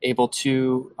able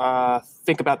to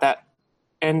think about that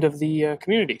end of the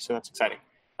community. So that's exciting.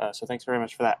 So thanks very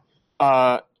much for that.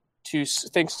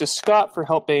 Thanks to Scott for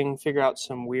helping figure out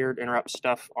some weird interrupt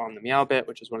stuff on the Meowbit,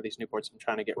 which is one of these new ports I'm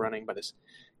trying to get running, but is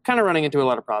kind of running into a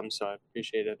lot of problems, so I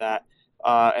appreciated that.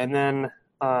 And then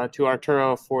to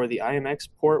Arturo for the IMX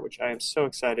port, which I am so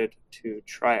excited to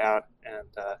try out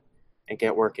and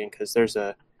get working, because there's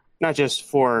not just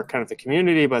for kind of the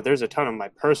community, but there's a ton of my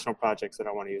personal projects that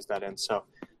I want to use that in. So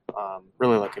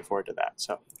really looking forward to that.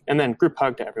 So, and then group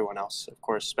hug to everyone else, of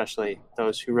course, especially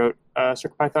those who wrote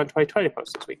CircuitPython 2020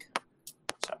 posts this week.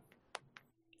 So,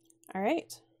 all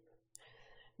right.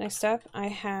 Next up, I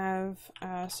have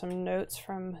some notes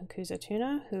from Hakuza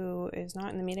Tuna, who is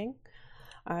not in the meeting.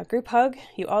 Group hug,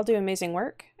 you all do amazing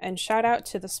work, and shout out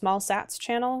to the Small Sats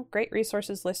channel. Great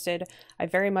resources listed. I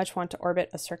very much want to orbit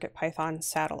a CircuitPython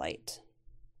satellite.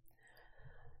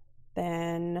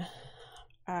 Then,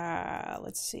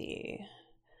 let's see.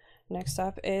 Next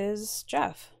up is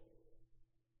Jeff.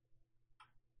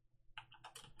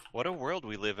 What a world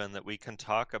we live in that we can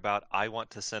talk about, I want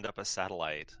to send up a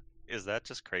satellite. Is that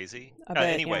just crazy? A bit,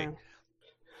 anyway,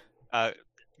 yeah.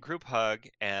 group hug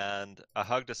and a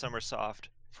hug to Summersoft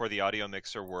for the audio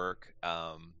mixer work.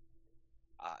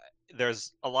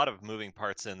 There's a lot of moving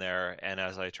parts in there, and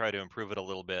as I try to improve it a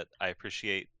little bit, I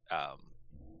appreciate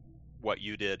what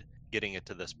you did getting it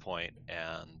to this point,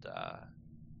 and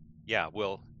yeah,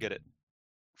 we'll get it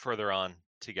further on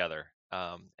together.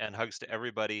 And hugs to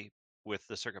everybody with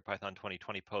the CircuitPython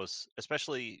 2020 posts,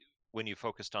 especially when you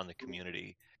focused on the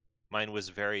community. Mine was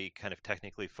very kind of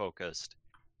technically focused,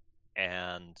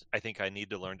 and I think I need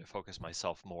to learn to focus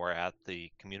myself more at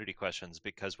the community questions,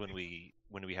 because when we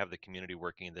have the community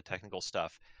working, the technical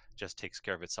stuff just takes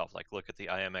care of itself. Like, look at the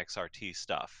IMXRT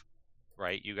stuff,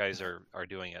 right? You guys are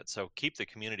doing it. So keep the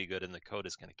community good, and the code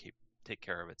is going to take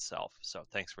care of itself. So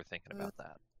thanks for thinking about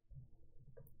that.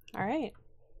 All right.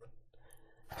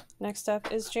 Next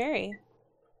up is Jerry.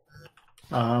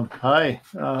 Hi.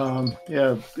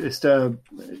 Yeah, just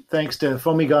thanks to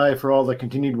Foamy Guy for all the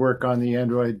continued work on the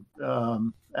Android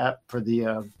app for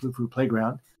the Bluefruit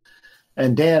Playground,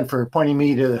 and Dan for pointing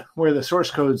me to where the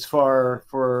source codes for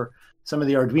some of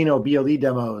the Arduino BLE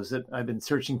demos that I've been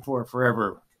searching for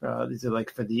forever. These are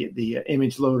like for the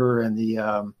image loader and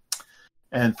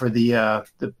for the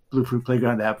Bluefruit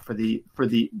Playground app for the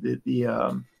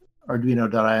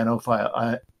Arduino.ino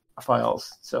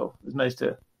files. So it was nice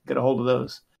to get a hold of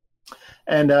those.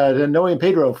 And to Noe and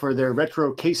Pedro for their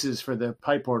retro cases for the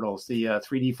PyPortals, the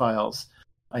 3D files.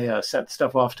 I sent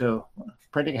stuff off to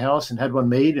printing house and had one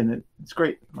made, and it's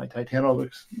great. My Titano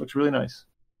looks really nice.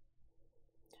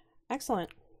 Excellent.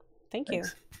 Thanks. You.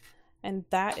 Thanks. And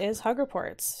that is Hug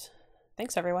Reports.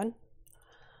 Thanks, everyone.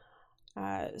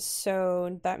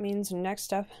 So that means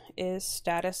next up is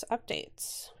Status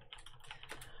Updates.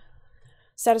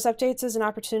 Status Updates is an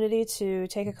opportunity to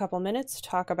take a couple minutes,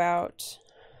 talk about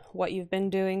what you've been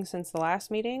doing since the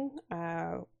last meeting,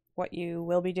 what you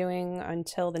will be doing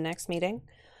until the next meeting.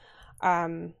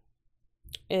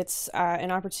 It's an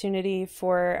opportunity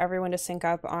for everyone to sync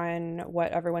up on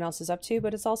what everyone else is up to,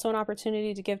 but it's also an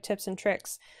opportunity to give tips and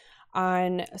tricks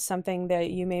on something that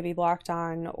you may be blocked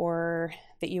on or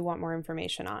that you want more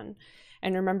information on.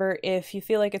 And remember, if you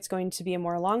feel like it's going to be a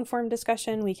more long-form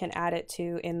discussion, we can add it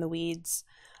to In the Weeds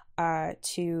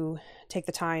to take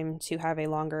the time to have a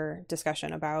longer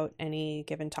discussion about any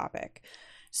given topic.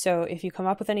 So if you come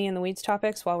up with any In the Weeds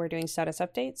topics while we're doing status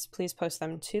updates, please post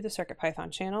them to the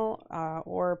CircuitPython channel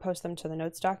or post them to the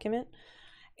notes document,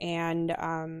 and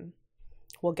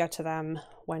we'll get to them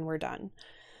when we're done.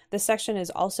 This section is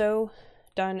also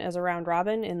done as a round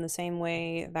robin in the same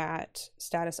way that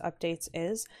status updates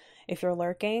is. If you're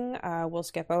lurking, we'll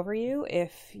skip over you.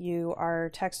 If you are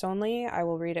text only, I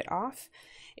will read it off.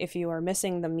 If you are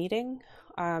missing the meeting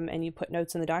and you put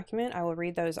notes in the document, I will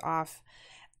read those off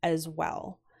as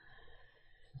well.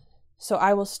 So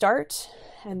I will start,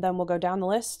 and then we'll go down the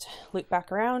list, loop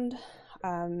back around,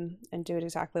 and do it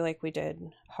exactly like we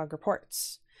did Hug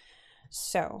Reports.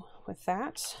 So with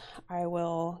that, I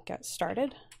will get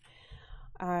started.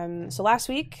 So last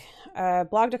week,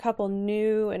 blogged a couple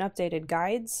new and updated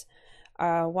guides.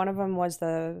 One of them was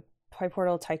the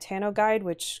PyPortal Titano guide,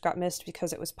 which got missed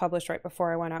because it was published right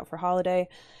before I went out for holiday,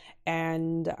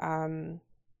 and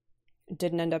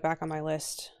didn't end up back on my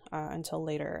list until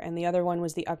later. And the other one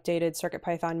was the updated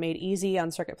CircuitPython Made Easy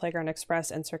on Circuit Playground Express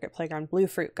and Circuit Playground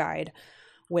Bluefruit guide,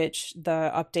 which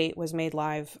the update was made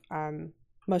live.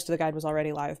 Most of the guide was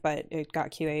already live, but it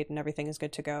got QA'd and everything is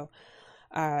good to go.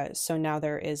 So now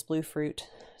there is Bluefruit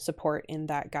support in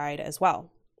that guide as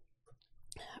well.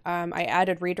 I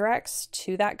added redirects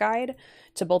to that guide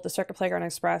to both the Circuit Playground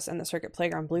Express and the Circuit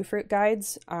Playground Bluefruit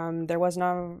guides. There was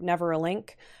never a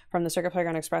link from the Circuit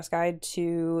Playground Express guide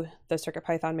to the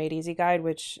CircuitPython Made Easy guide,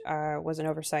 which was an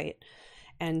oversight.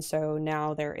 And so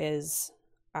now there is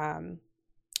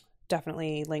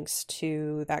definitely links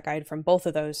to that guide from both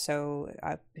of those. So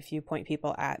if you point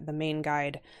people at the main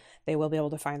guide, they will be able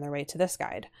to find their way to this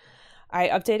guide. I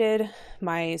updated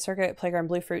my Circuit Playground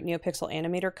Bluefruit NeoPixel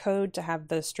animator code to have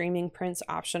the streaming prints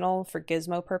optional for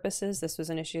Gizmo purposes. This was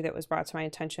an issue that was brought to my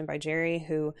attention by Jerry,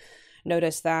 who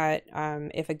noticed that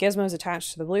if a Gizmo is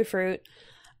attached to the Bluefruit,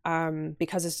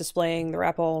 because it's displaying the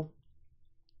REPL,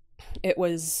 the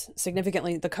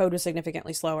code was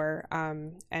significantly slower.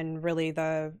 And really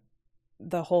the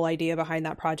whole idea behind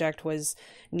that project was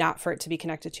not for it to be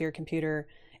connected to your computer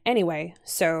anyway.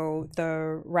 So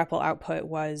the REPL output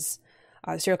was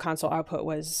serial console output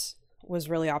was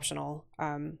really optional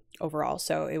overall.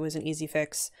 So it was an easy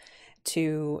fix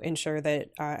to ensure that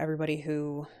everybody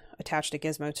who attached a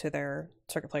Gizmo to their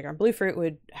Circuit Playground Bluefruit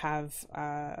would have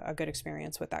a good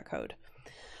experience with that code.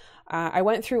 I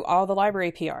went through all the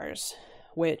library PRs,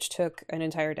 which took an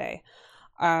entire day.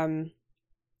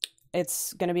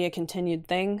 it's going to be a continued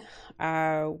thing.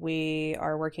 We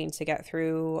are working to get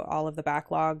through all of the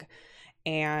backlog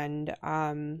and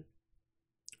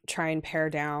try and pare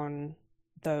down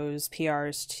those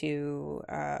PRs to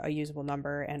a usable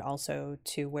number, and also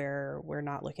to where we're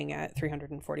not looking at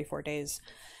 344 days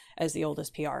as the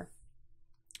oldest PR.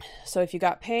 So if you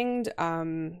got pinged,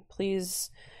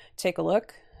 please take a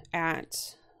look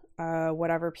at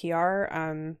whatever PR.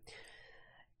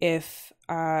 If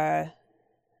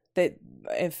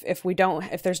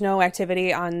there's no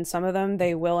activity on some of them,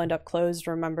 they will end up closed.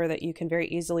 Remember that you can very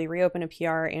easily reopen a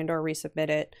PR and or resubmit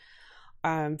it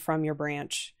from your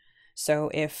branch.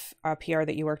 So if a PR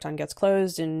that you worked on gets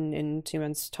closed in 2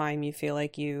 months' time, you feel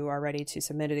like you are ready to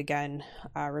submit it again,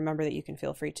 remember that you can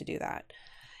feel free to do that.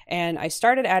 And I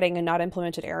started adding a not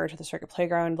implemented error to the Circuit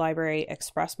Playground Library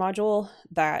Express module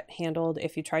that handled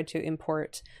if you tried to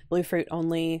import Bluefruit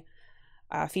only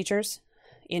features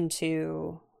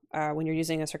into when you're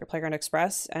using a Circuit Playground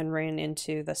Express, and ran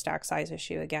into the stack size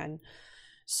issue again.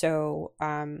 So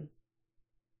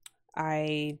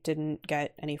I didn't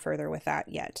get any further with that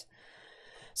yet.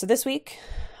 So this week,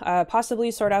 possibly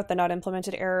sort out the not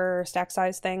implemented error stack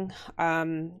size thing.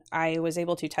 I was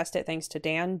able to test it thanks to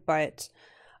Dan, but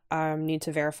need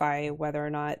to verify whether or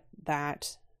not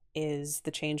that is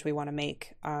the change we want to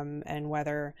make, and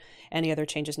whether any other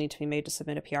changes need to be made to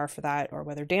submit a PR for that, or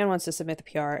whether Dan wants to submit the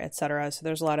PR, etc. So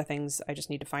there's a lot of things I just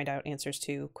need to find out answers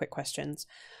to, quick questions,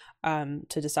 to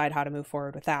decide how to move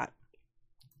forward with that.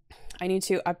 I need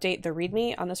to update the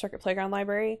README on the Circuit Playground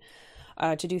Library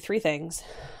to do 3 things.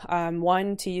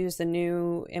 One, to use the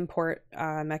new import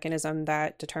mechanism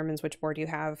that determines which board you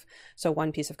have, so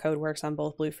one piece of code works on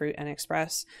both Bluefruit and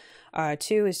Express.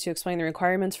 2 is to explain the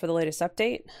requirements for the latest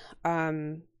update.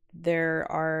 I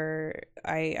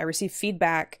received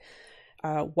feedback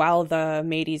while the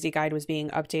Made Easy guide was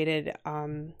being updated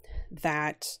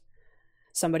that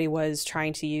somebody was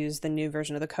trying to use the new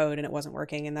version of the code and it wasn't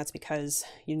working, and that's because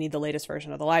you need the latest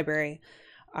version of the library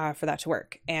for that to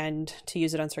work. And to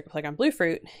use it on Circuit Playground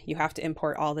Bluefruit, you have to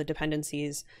import all the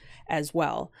dependencies as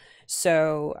well.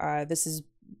 So this is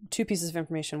 2 pieces of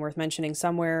information worth mentioning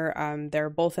somewhere. They're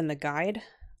both in the guide.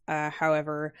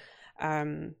 However,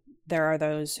 there are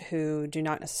those who do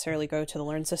not necessarily go to the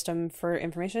Learn system for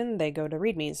information. They go to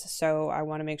READMEs. So I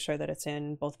want to make sure that it's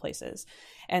in both places.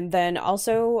 And then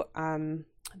also,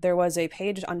 there was a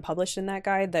page unpublished in that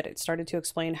guide that it started to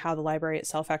explain how the library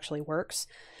itself actually works.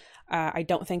 I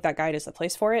don't think that guide is the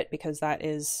place for it, because that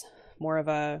is more of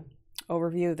a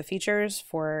overview of the features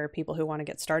for people who want to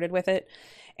get started with it.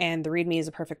 And the README is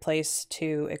a perfect place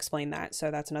to explain that.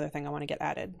 So that's another thing I want to get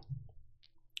added.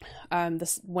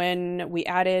 When we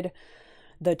added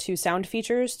the 2 sound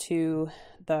features to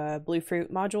the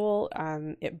Bluefruit module,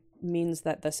 it means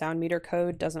that the sound meter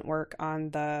code doesn't work on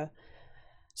the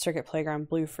Circuit Playground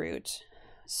Bluefruit.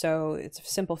 So it's a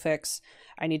simple fix.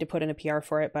 I need to put in a PR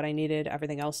for it, but I needed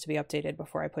everything else to be updated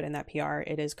before I put in that PR.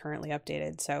 It is currently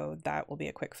updated, so that will be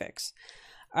a quick fix.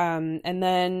 And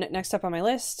then next up on my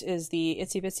list is the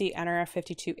Itsy Bitsy NRF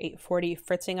 52840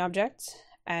 fritzing object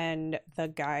and the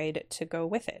guide to go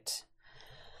with it.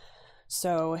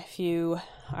 So if you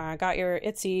got your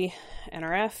Itsy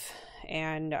NRF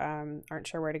and aren't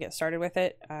sure where to get started with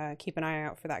it, keep an eye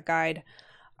out for that guide.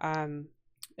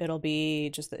 It'll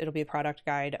be a product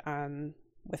guide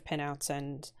with pinouts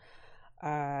and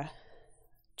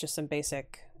just some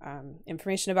basic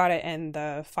information about it, and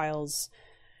the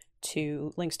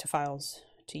links to files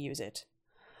to use it.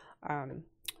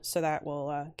 So that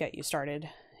will get you started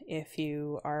if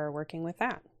you are working with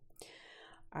that.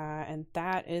 And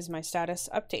that is my status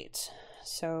update.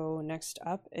 So next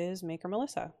up is Maker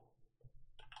Melissa.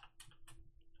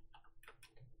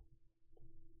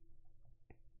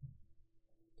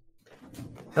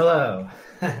 Hello.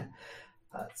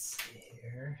 Let's see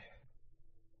here.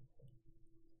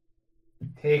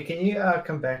 Hey, can you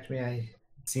come back to me? I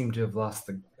seem to have lost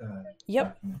the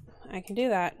Yep, I can do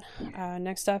that.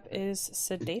 Next up is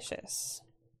Sedacious.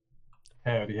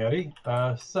 Howdy, howdy.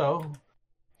 So,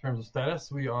 in terms of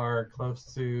status, we are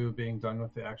close to being done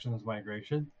with the Actions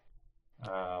migration.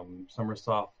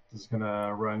 Summersoft is going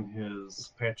to run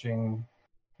his patching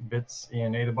bits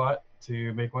in Adabot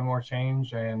to make one more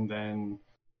change, and then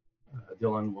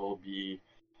Dylan will be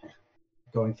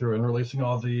going through and releasing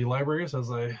all the libraries,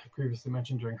 as I previously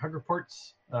mentioned during Hug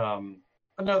Reports.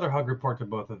 Another Hug Report to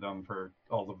both of them for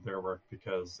all of their work,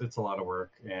 because it's a lot of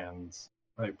work, and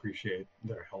I appreciate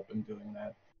their help in doing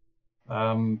that.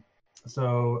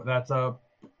 So that's up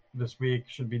this week,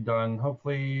 should be done.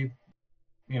 Hopefully,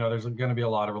 there's going to be a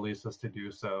lot of releases to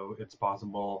do, so it's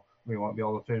possible we won't be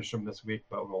able to finish them this week,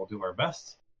 but we'll do our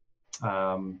best.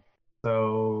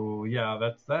 So yeah,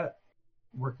 that's that.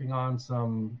 Working on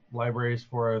some libraries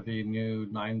for the new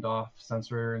 9DOF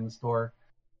sensor in the store.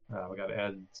 We got to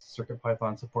add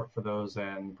CircuitPython support for those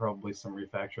and probably some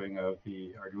refactoring of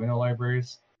the Arduino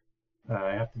libraries.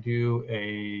 I have to do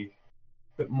a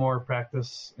bit more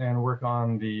practice and work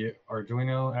on the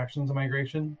Arduino actions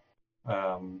migration.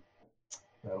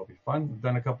 That'll be fun. I've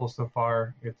done a couple so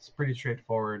far. It's pretty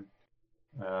straightforward.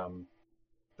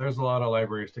 There's a lot of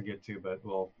libraries to get to, but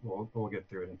we'll get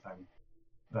through it in time.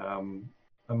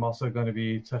 I'm also going to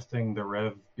be testing the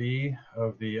Rev B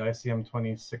of the ICM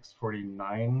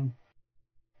 2649.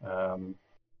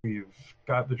 We've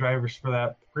got the drivers for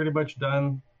that pretty much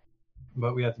done,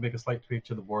 but we have to make a slight tweak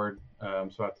to the board,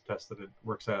 so I have to test that it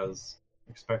works as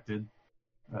expected.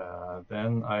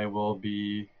 Then I will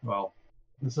be, well,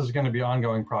 this is going to be an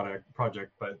ongoing project,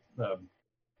 but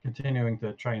continuing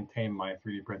to try and tame my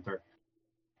 3D printer.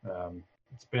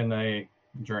 It's been a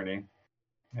journey,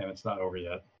 and it's not over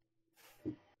yet.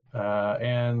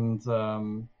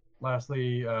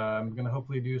 Lastly, I'm going to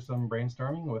hopefully do some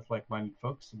brainstorming with like-minded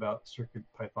folks about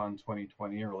CircuitPython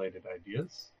 2020 related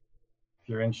ideas. If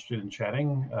you're interested in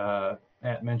chatting,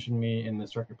 mention me in the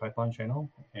CircuitPython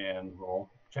channel, and we'll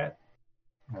chat.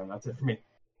 And that's it for me.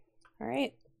 All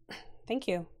right. Thank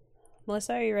you.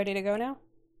 Melissa, are you ready to go now?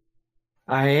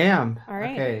 I am. All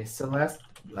right. Okay, so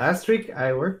last week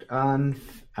I worked on,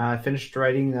 finished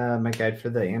writing my guide for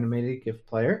the animated GIF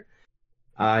player.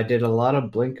 I did a lot of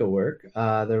Blinka work.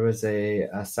 There was a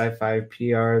sci-fi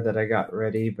PR that I got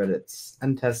ready, but it's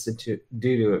untested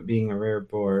due to it being a rare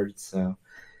board, so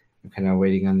I'm kind of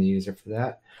waiting on the user for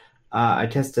that. I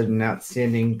tested an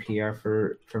outstanding PR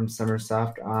from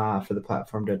Summersoft for the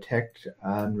platform Detect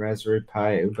on Raspberry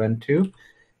Pi Ubuntu.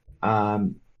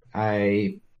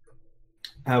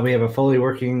 We have a fully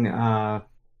working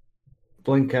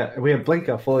Blinka. We have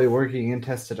Blinka fully working and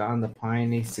tested on the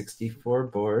Pine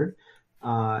A64 board.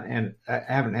 And I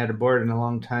haven't had a board in a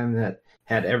long time that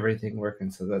had everything working,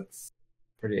 so that's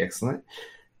pretty excellent.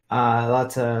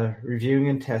 Lots of reviewing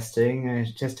and testing. I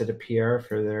tested a PR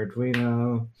for the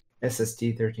Arduino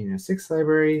SSD 1306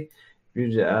 library,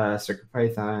 reviewed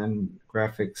CircuitPython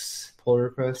graphics pull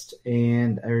request,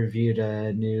 and I reviewed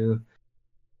a new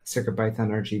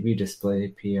CircuitPython RGB display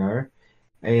PR.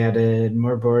 I added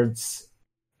more boards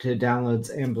to downloads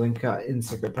and Blinka in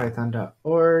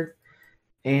CircuitPython.org.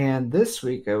 And this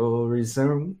week I will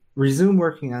resume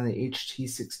working on the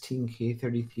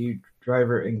HT16K33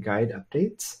 driver and guide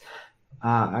updates.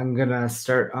 I'm going to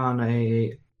start on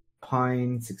a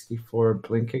Pine 64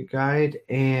 Blinka guide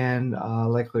and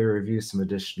likely review some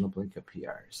additional Blinka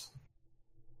PRs.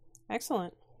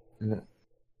 Excellent. And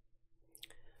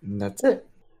that's it.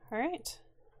 All right.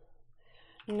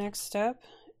 Next up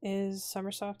is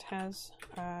Summersoft has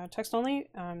text only,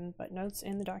 but notes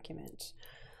in the document.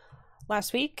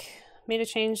 Last week, made a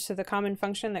change to the common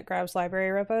function that grabs library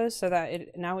repos so that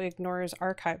it now ignores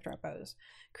archived repos.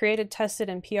 Created, tested,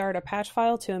 and PR'd a patch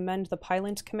file to amend the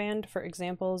pylint command for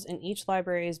examples in each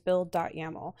library's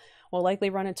build.yaml. We'll likely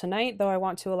run it tonight, though I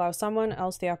want to allow someone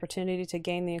else the opportunity to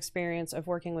gain the experience of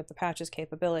working with the patch's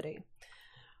capability.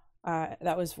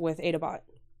 That was with Adabot.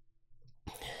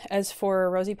 As for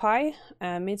Rosy Pi,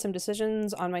 made some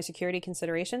decisions on my security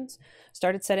considerations,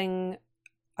 started setting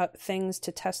up things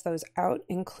to test those out,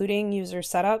 including user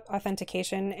setup,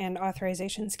 authentication, and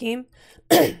authorization scheme,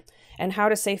 and how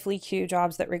to safely queue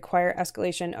jobs that require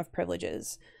escalation of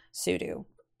privileges, sudo.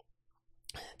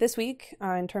 This week,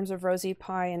 in terms of Rosy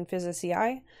Pi and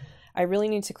PhysaCI, I really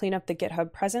need to clean up the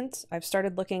GitHub presence. I've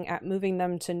started looking at moving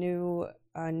them to new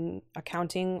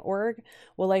accounting org.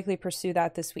 We'll likely pursue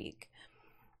that this week.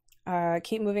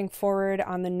 Keep moving forward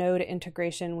on the node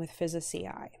integration with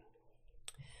PhysaCI.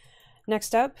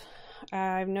 Next up,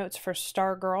 I have notes for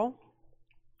Stargirl,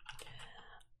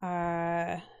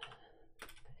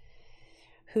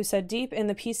 who said deep in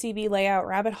the PCB layout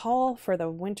rabbit hole for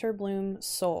the Winterbloom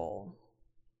Soul.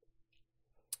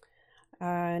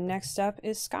 Next up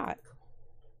is Scott.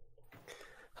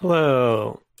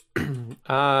 Hello.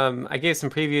 I gave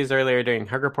some previews earlier during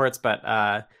Hug Reports,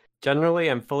 but generally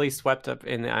I'm fully swept up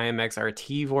in the IMX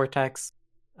RT vortex.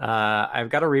 I've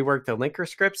got to rework the linker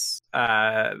scripts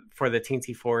for the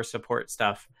Teensy4 support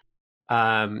stuff.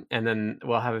 And then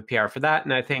we'll have a PR for that.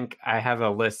 And I think I have a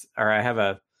list, or I have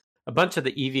a bunch of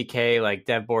the EVK like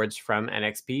dev boards from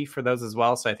NXP for those as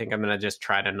well. So I think I'm going to just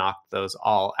try to knock those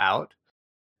all out.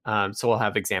 So we'll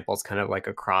have examples kind of like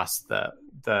across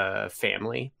the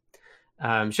family.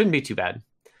 Shouldn't be too bad.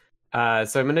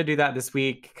 So I'm going to do that this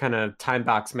week, kind of time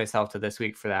box myself to this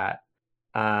week for that.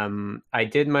 I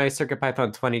did my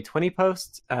CircuitPython 2020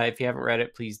 post. If you haven't read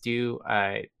it, please do.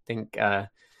 I think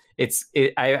it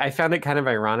I found it kind of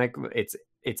ironic.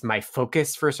 It's my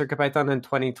focus for CircuitPython in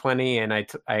 2020, and I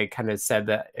kind of said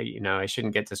that I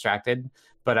shouldn't get distracted,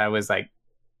 but I was like,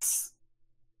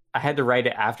 I had to write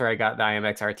it after I got the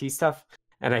IMX RT stuff,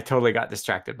 and I totally got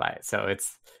distracted by it. So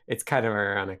it's kind of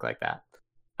ironic like that.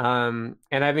 And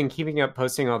I've been keeping up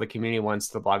posting all the community ones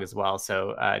to the blog as well.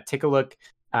 So take a look.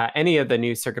 Any of the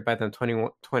new CircuitPython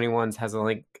 2021s has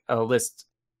a list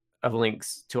of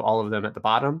links to all of them at the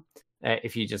bottom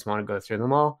if you just want to go through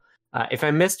them all. If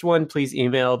I missed one, please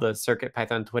email the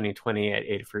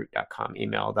CircuitPython2020@adafruit.com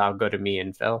email. That'll go to me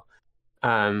and Phil.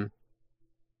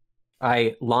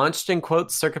 I launched, in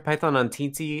quotes, CircuitPython on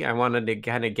Teensy. I wanted to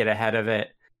kind of get ahead of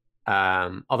it,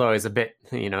 although I was a bit,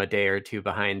 a day or two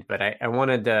behind. But I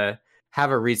wanted to have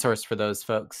a resource for those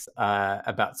folks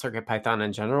about CircuitPython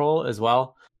in general as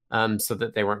well, so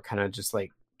that they weren't kind of just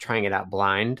like trying it out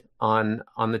blind on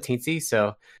the Teensy.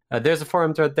 So there's a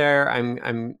forum thread there.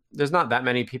 There's not that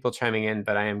many people chiming in,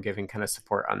 but I am giving kind of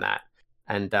support on that.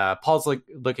 And Paul's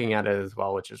looking at it as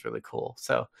well, which is really cool.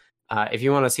 So if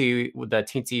you want to see the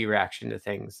Teensy reaction to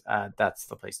things, that's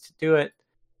the place to do it.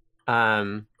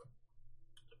 I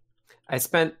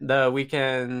spent the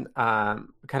weekend kind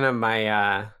of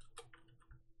my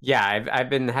I've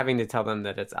been having to tell them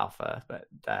that it's alpha, but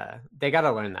they got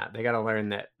to learn that. They got to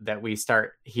learn that we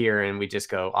start here and we just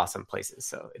go awesome places.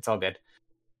 So it's all good.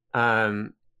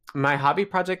 My hobby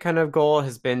project kind of goal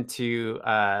has been to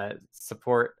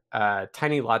support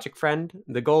Tiny Logic Friend.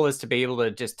 The goal is to be able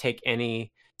to just take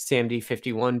any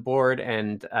SAMD51 board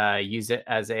and use it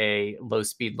as a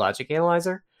low-speed logic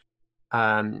analyzer.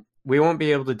 We won't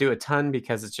be able to do a ton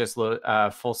because it's just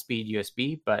full-speed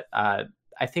USB, but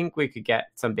I think we could get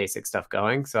some basic stuff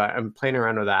going. So I'm playing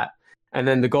around with that. And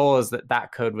then the goal is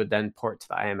that code would then port to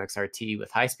the IMX RT with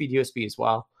high-speed USB as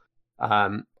well.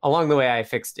 Along the way, I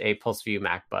fixed a PulseView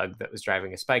Mac bug that was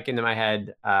driving a spike into my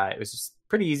head. It was just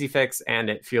pretty easy fix, and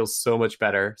it feels so much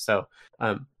better. So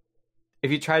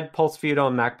if you tried PulseView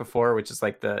on Mac before, which is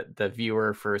like the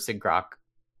viewer for SIGGROK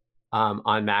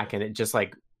on Mac, and it just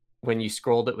like when you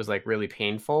scrolled, it was like really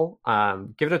painful.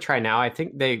 Give it a try now. I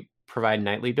think they provide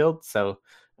nightly builds, so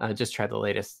just try the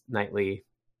latest nightly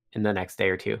in the next day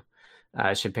or two.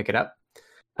 Should pick it up.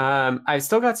 I've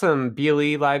still got some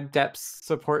BLE live depths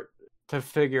support to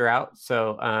figure out.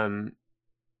 So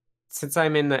since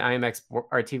I'm in the IMX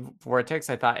RT Vortex,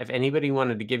 I thought if anybody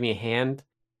wanted to give me a hand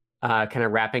kind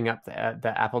of wrapping up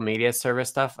the Apple Media Service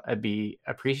stuff, I'd be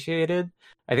appreciated.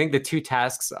 I think the two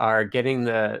tasks are getting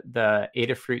the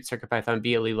Adafruit CircuitPython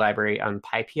BLE library on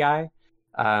PyPI,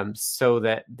 so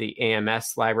that the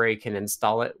AMS library can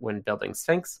install it when building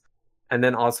Sphinx, and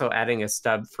then also adding a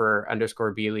stub for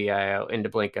 _BLE.io into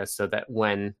Blinka so that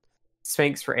when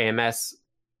Sphinx for AMS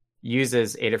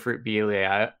uses Adafruit BLE,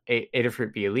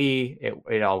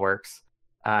 it all works,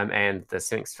 and the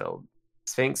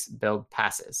Sphinx build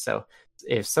passes. So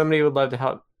if somebody would love to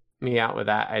help me out with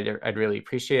that, I'd really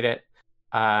appreciate it.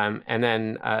 And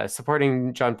then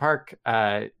supporting John Park,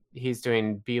 he's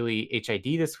doing BLE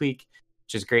HID this week,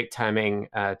 which is great timing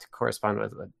to correspond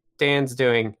with what Dan's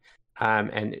doing,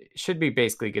 and it should be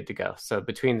basically good to go. So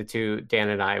between the two, Dan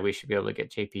and I, we should be able to get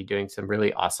JP doing some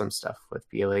really awesome stuff with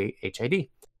BLE HID.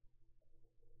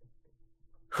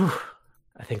 Whew.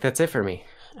 I think that's it for me.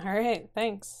 All right,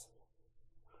 thanks.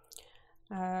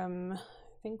 I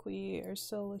think we are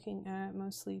still looking at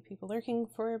mostly people lurking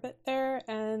for a bit there,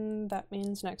 and that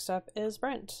means next up is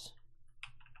Brent.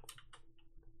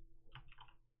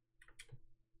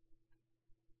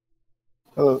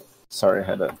 Hello. Sorry, I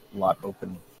had a lot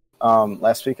open.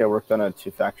 Last week I worked on a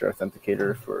two-factor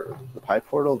authenticator for the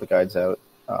PyPortal. The guide's out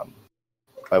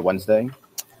by Wednesday.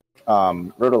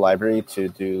 Wrote a library to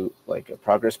do like a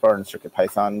progress bar in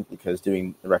CircuitPython because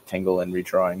doing the rectangle and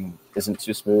redrawing isn't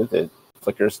too smooth. It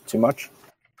flickers too much.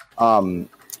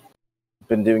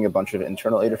 Been doing a bunch of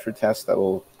internal Adafruit tests that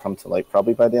will come to light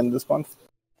probably by the end of this month.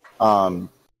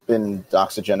 Been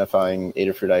doxygenifying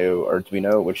Adafruit.io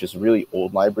Arduino, which is a really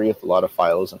old library with a lot of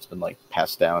files. It's been like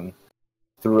passed down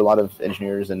through a lot of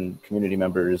engineers and community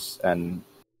members, and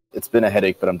it's been a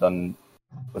headache, but I'm done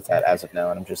with that as of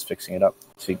now, and I'm just fixing it up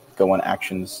to go on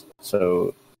Actions.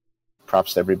 So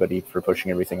props to everybody for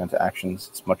pushing everything onto Actions.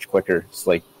 It's much quicker.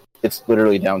 It's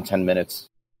literally down 10 minutes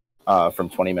from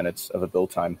 20 minutes of a build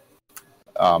time.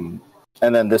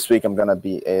 And then this week I'm going to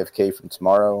be AFK from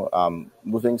tomorrow,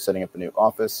 moving, setting up a new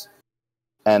office.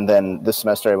 And then this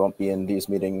semester I won't be in these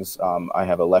meetings. I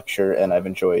have a lecture, and I've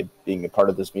enjoyed being a part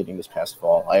of this meeting this past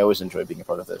fall. I always enjoy being a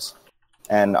part of this.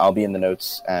 And I'll be in the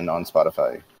notes and on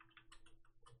Spotify.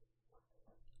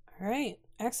 All right,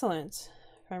 excellent.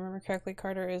 If I remember correctly,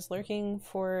 Carter is lurking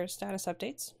for status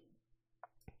updates.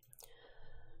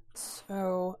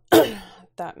 So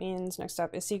that means next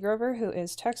up is C. Grover, who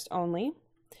is text only.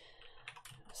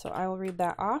 So I will read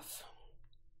that off.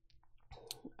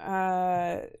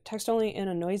 Text only in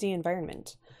a noisy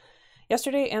environment.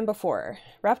 Yesterday and before,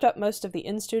 wrapped up most of the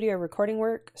in-studio recording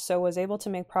work, so was able to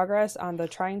make progress on the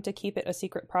trying to keep it a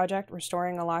secret project,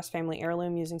 restoring a lost family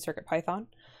heirloom using CircuitPython.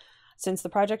 Since the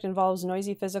project involves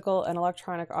noisy physical and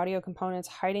electronic audio components,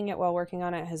 hiding it while working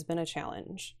on it has been a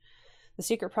challenge. The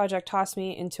secret project tossed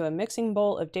me into a mixing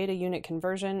bowl of data unit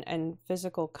conversion and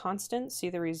physical constants, see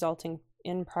the resulting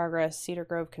in-progress Cedar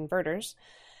Grove converters.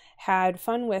 Had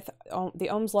fun with the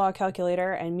Ohm's Law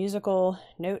calculator and musical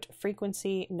note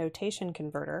frequency notation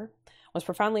converter. Was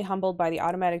profoundly humbled by the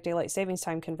automatic daylight savings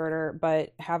time converter,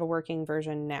 but have a working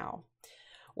version now.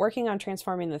 Working on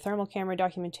transforming the thermal camera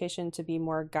documentation to be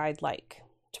more guide-like.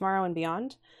 Tomorrow and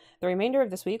beyond, the remainder of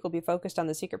this week will be focused on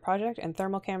the secret project and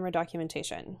thermal camera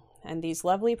documentation. And these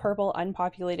lovely purple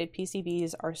unpopulated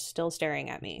PCBs are still staring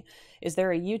at me. Is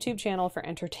there a YouTube channel for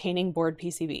entertaining bored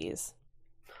PCBs?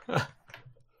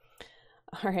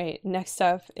 All right, next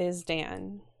up is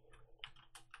Dan.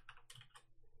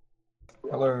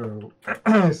 Hello.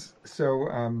 So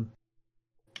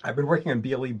I've been working on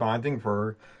BLE bonding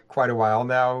for quite a while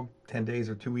now, 10 days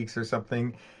or 2 weeks or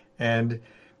something, and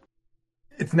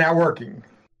it's now working.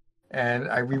 And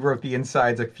I rewrote the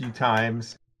insides a few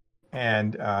times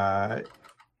and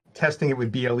testing it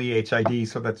with BLE HID,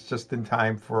 so that's just in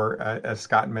time for, as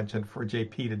Scott mentioned, for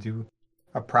JP to do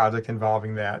a project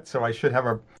involving that. So I should have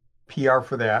a PR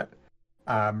for that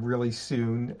really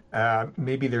soon.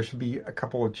 Maybe there should be a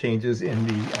couple of changes in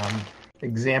the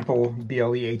example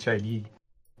BLE HID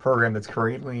program that's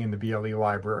currently in the BLE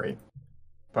library.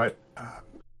 But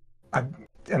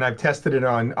I've tested it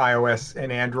on iOS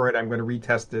and Android. I'm going to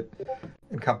retest it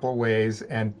in a couple of ways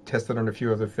and test it on a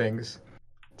few other things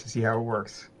to see how it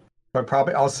works. But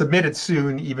probably I'll submit it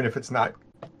soon, even if it's not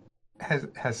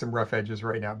has some rough edges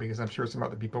right now, because I'm sure some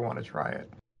other people want to try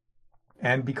it.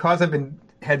 And because I've been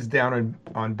heads down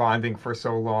on bonding for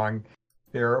so long,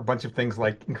 there are a bunch of things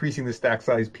like increasing the stack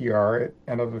size PR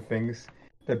and other things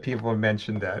that people have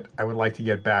mentioned that I would like to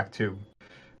get back to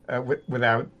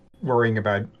without worrying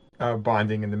about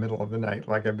bonding in the middle of the night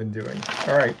like I've been doing.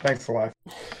 All right, thanks a lot.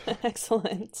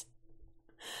 Excellent.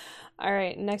 All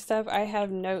right, next up I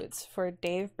have notes for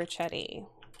Dave Brichetti,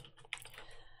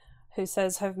 who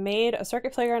says, have made a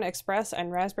Circuit Playground Express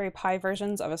and Raspberry Pi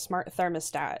versions of a smart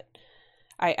thermostat.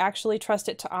 I actually trust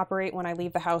it to operate when I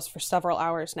leave the house for several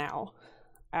hours now.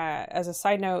 As a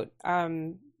side note,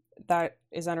 that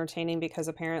is entertaining because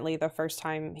apparently the first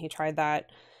time he tried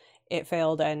that, it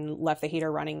failed and left the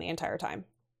heater running the entire time.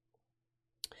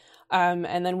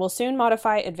 And then we'll soon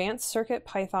modify advanced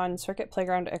CircuitPython Circuit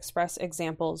Playground Express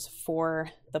examples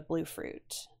for the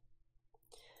Bluefruit.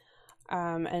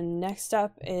 And next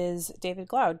up is David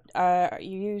Glaude. Are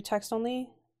you text only?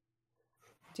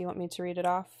 Do you want me to read it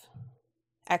off?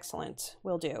 Excellent,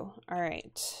 will do. All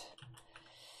right.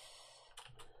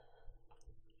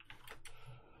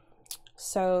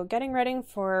 So getting ready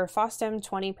for FOSDEM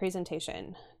 20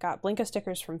 presentation. Got Blinka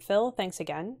stickers from Phil, thanks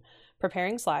again.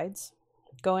 Preparing slides.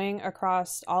 Going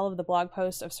across all of the blog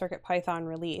posts of CircuitPython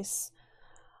release,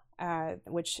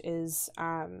 which is,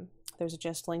 there's a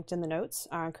gist linked in the notes.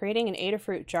 Creating an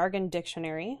Adafruit jargon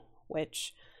dictionary,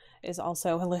 which is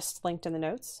also a list linked in the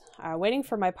notes. Waiting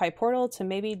for my PyPortal to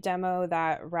maybe demo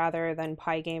that rather than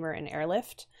PyGamer and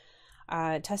Airlift.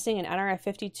 Testing an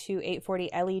NRF52840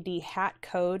 LED hat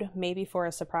code, maybe for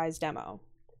a surprise demo.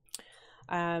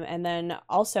 And then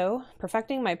also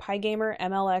perfecting my PyGamer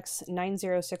MLX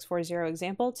 90640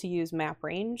 example to use map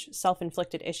range,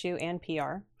 self-inflicted issue, and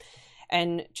PR.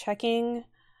 And checking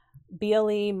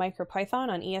BLE MicroPython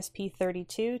on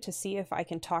ESP32 to see if I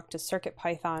can talk to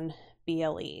CircuitPython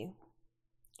BLE.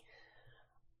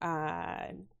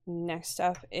 Next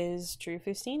up is Drew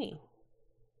Fustini.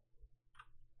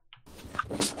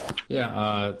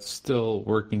 Yeah, still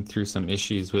working through some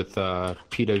issues with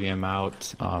PWM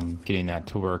out, getting that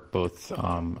to work both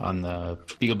on the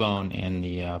BeagleBone and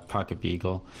the Pocket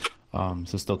Beagle.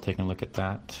 So still taking a look at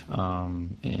that,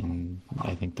 and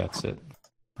I think that's it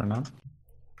for now.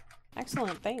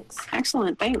 Excellent, thanks.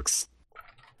 Excellent, thanks.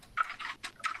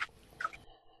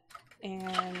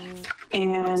 And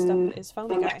next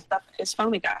up is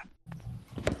Foamy Guy.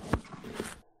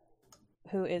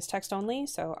 Who is text only,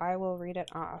 so I will read it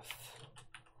off.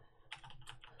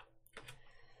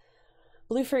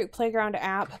 Bluefruit Playground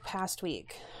app past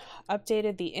week.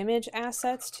 Updated the image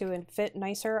assets to fit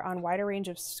nicer on wider range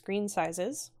of screen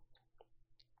sizes.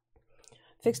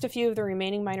 Fixed a few of the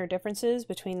remaining minor differences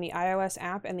between the iOS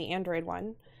app and the Android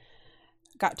one.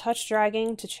 Got touch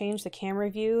dragging to change the camera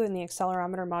view and the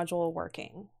accelerometer module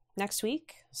working. Next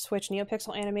week, switch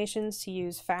NeoPixel animations to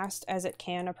use fast as it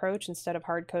can approach instead of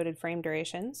hard-coded frame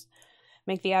durations.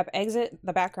 Make the app exit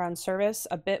the background service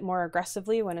a bit more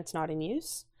aggressively when it's not in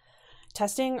use.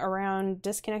 Testing around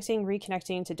disconnecting,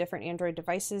 reconnecting to different Android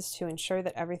devices to ensure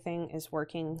that everything is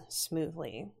working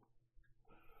smoothly.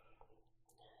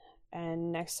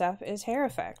 And next up is Hair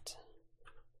Effect.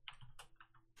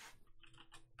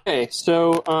 Okay,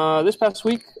 so this past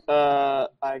week,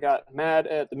 I got mad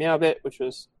at the Meowbit, which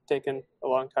was taking a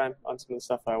long time on some of the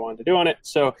stuff I wanted to do on it.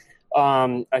 So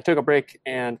I took a break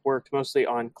and worked mostly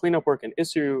on cleanup work and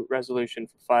issue resolution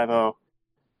for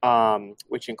 5.0,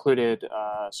 which included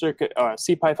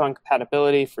CPython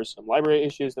compatibility for some library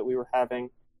issues that we were having.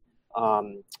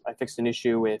 I fixed an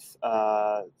issue with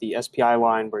the SPI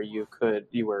line where you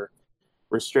were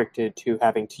restricted to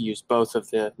having to use both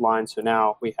of the lines. So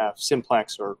now we have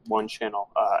simplex or one channel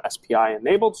SPI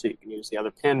enabled, so you can use the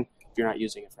other pin if you're not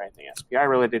using it for anything SPI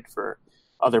related for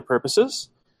other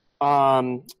purposes.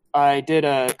 I did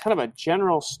a kind of a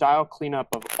general style cleanup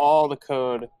of all the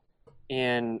code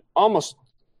in almost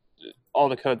all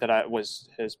the code that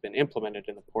has been implemented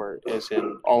in the port is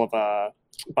in all of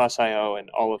Bus.io and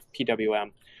all of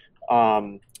PWM.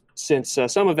 Since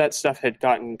some of that stuff had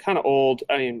gotten kind of old,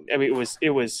 I mean,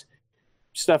 it was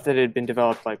stuff that had been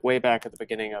developed like way back at the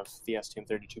beginning of the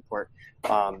STM32 port,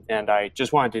 and I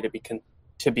just wanted it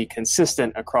to be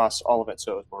consistent across all of it,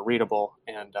 so it was more readable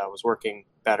and was working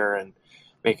better and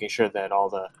making sure that all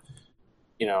the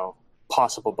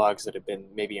possible bugs that had been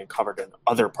maybe uncovered in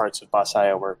other parts of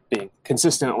Bus.io were being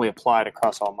consistently applied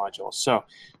across all modules.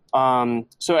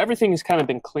 So everything has kind of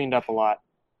been cleaned up a lot.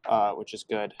 Which is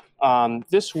good.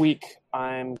 This week,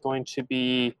 I'm going to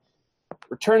be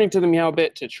returning to the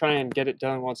Meowbit to try and get it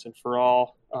done once and for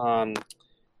all,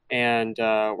 and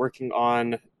working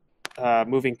on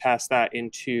moving past that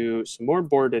into some more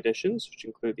board additions, which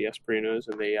include the Esperinos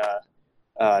and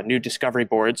the new Discovery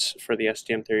boards for the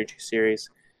STM32 series.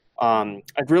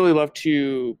 I'd really love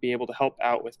to be able to help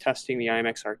out with testing the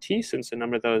IMX RT, since a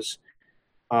number of those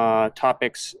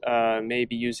topics may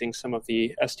be using some of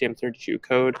the STM32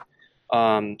 code.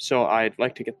 So I'd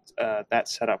like to get that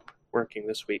set up working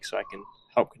this week so I can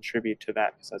help contribute to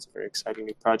that, because that's a very exciting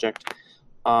new project.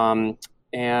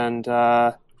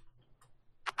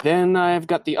 Then I've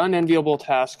got the unenviable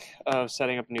task of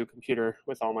setting up a new computer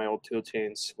with all my old tool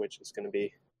chains, which is going to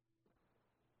be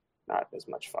not as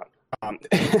much fun.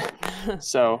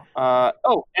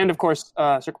 And of course,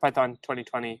 CircuitPython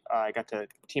 2020, I got to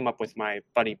team up with my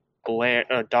buddy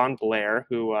Don Blair,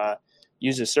 who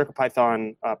uses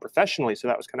CircuitPython professionally, so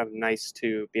that was kind of nice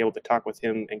to be able to talk with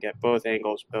him and get both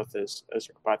angles, both as a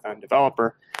CircuitPython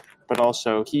developer, but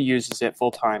also he uses it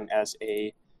full-time as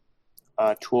a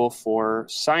tool for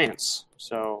science.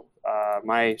 So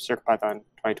my CircuitPython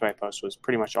 2020 post was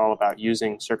pretty much all about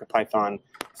using CircuitPython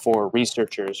for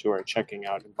researchers who are checking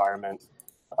out environment,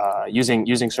 using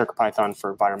CircuitPython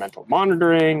for environmental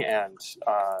monitoring and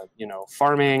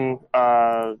farming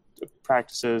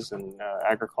practices and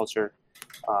agriculture,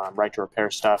 right to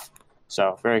repair stuff.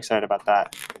 So very excited about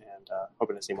that, and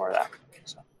hoping to see more of that.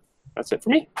 So that's it for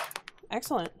me.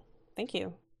 Excellent. Thank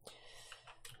you.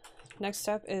 Next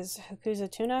up is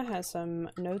Hakuza Tuna has some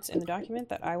notes in the document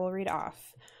that I will read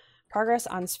off. Progress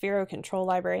on Sphero Control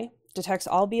Library. Detects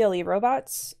all BLE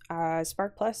robots,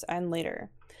 Spark Plus, and later.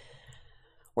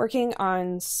 Working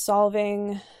on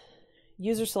solving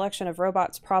user selection of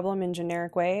robots problem in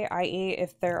generic way, i.e.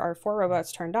 if there are 4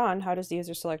 robots turned on, how does the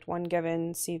user select one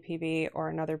given CPB or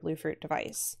another Bluefruit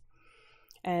device?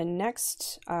 And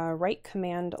next, write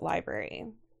command library.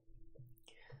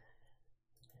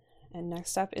 And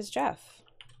next up is Jeff.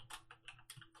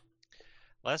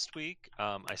 Last week,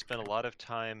 I spent a lot of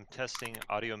time testing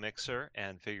Audio Mixer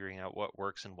and figuring out what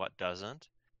works and what doesn't.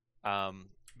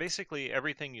 Basically,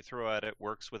 everything you throw at it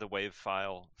works with a WAV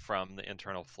file from the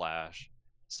internal flash.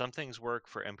 Some things work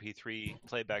for MP3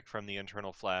 playback from the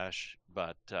internal flash,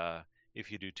 but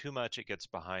if you do too much, it gets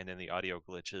behind in the audio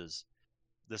glitches.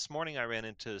 This morning, I ran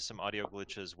into some audio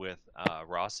glitches with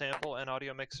raw sample and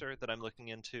Audio Mixer that I'm looking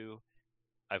into.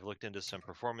 I've looked into some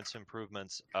performance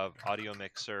improvements of Audio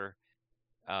Mixer,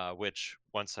 which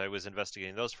once I was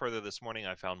investigating those further this morning,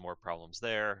 I found more problems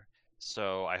there.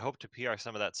 So I hope to PR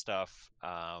some of that stuff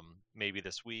maybe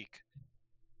this week.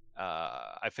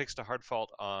 I fixed a hard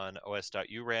fault on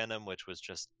os.urandom, which was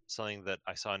just something that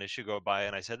I saw an issue go by,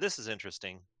 and I said, this is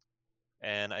interesting.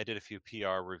 And I did a few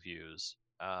PR reviews.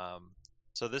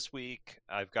 So this week,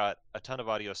 I've got a ton of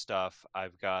audio stuff.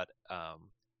 I've got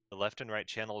the left and right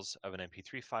channels of an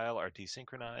MP3 file are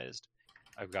desynchronized.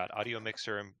 I've got Audio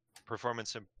Mixer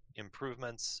performance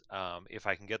improvements. If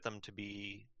I can get them to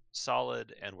be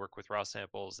solid and work with raw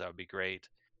samples, that would be great.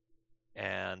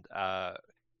 And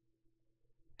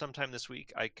sometime this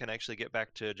week, I can actually get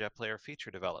back to JetPlayer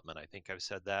feature development. I think I've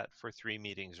said that for 3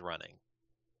 meetings running.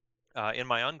 In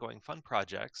my ongoing fun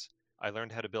projects, I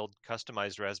learned how to build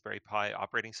customized Raspberry Pi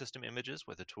operating system images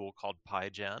with a tool called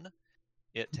PiGen.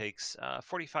 It takes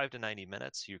 45 to 90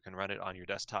 minutes. You can run it on your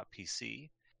desktop PC.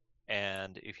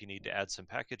 And if you need to add some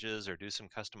packages or do some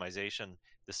customization,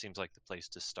 this seems like the place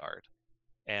to start.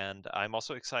 And I'm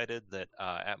also excited that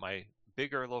at my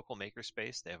bigger local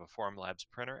makerspace, they have a Formlabs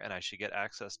printer, and I should get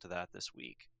access to that this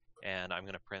week. And I'm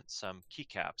going to print some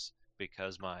keycaps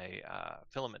because my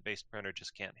filament-based printer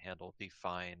just can't handle the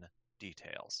fine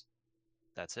details.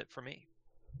 That's it for me.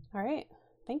 All right.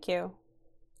 Thank you.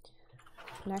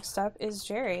 Next up is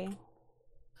Jerry.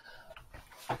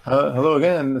 Hello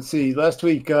again. Let's see. Last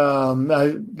week,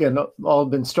 I all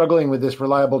been struggling with this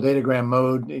reliable datagram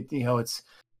mode. It's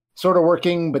sort of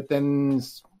working, but then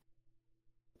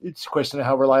it's a question of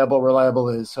how reliable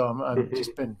is. So I've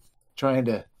just been trying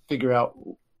to figure out,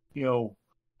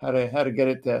 how to get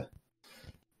it to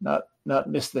not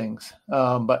miss things.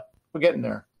 But we're getting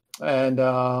there. And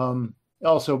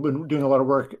also been doing a lot of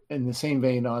work in the same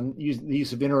vein on the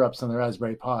use of interrupts on the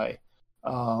Raspberry Pi.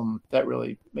 That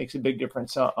really makes a big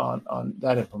difference on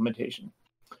that implementation.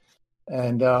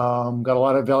 And got a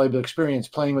lot of valuable experience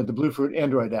playing with the Bluefruit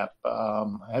Android app. I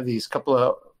have these couple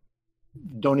of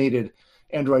donated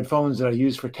Android phones that I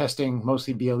use for testing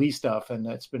mostly BLE stuff, and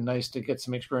it's been nice to get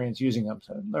some experience using them.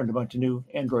 So I learned a bunch of new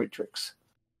Android tricks.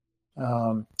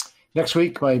 Next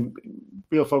week, my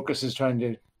real focus is trying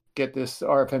to get this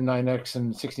RFM9X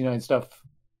and 69 stuff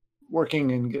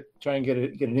working and try and get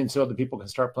it in so that people can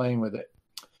start playing with it.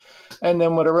 And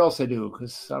then whatever else I do,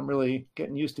 because I'm really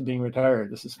getting used to being retired.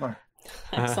 This is fun.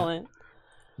 Excellent.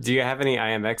 Do you have any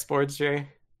IMX boards, Jerry?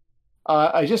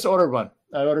 I just ordered one.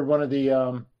 I ordered one of the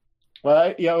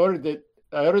I ordered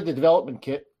the development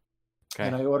kit,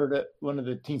 and I ordered one of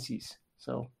the Teensies.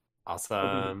 So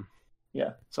awesome.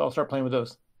 Yeah, so I'll start playing with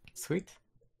those. Sweet.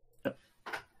 Yep.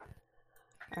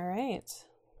 All right.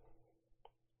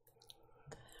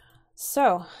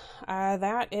 So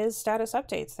that is status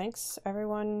updates. Thanks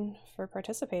everyone for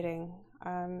participating,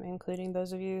 including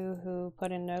those of you who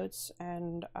put in notes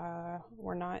and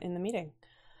were not in the meeting.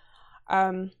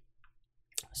 So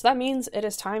that means it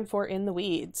is time for In the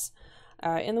Weeds.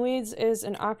 In the Weeds is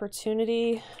an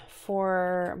opportunity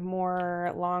for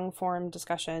more long-form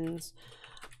discussions,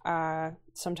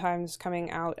 sometimes coming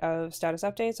out of status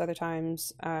updates, other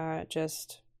times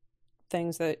just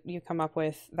things that you come up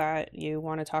with that you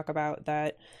want to talk about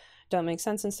that don't make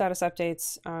sense in status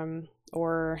updates,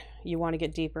 or you want to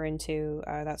get deeper into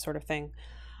that sort of thing.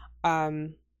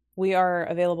 We are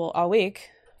available all week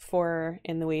for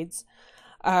In the Weeds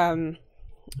in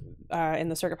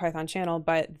the CircuitPython channel,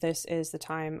 but this is the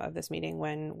time of this meeting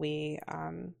when we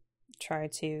try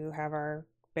to have our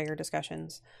bigger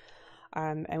discussions.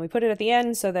 And we put it at the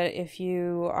end so that if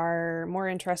you are more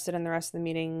interested in the rest of the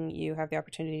meeting, you have the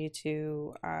opportunity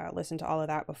to listen to all of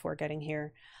that before getting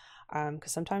here,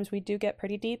 because sometimes we do get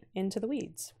pretty deep into the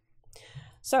weeds.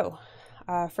 So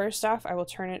first off, I will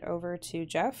turn it over to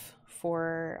Jeff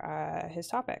for his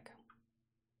topic.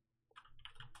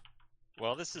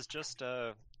 Well, this is just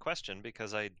a question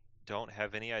because I don't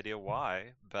have any idea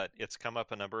why, but it's come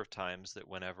up a number of times that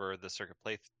whenever the Circuit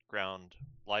Playground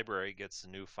library gets a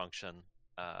new function,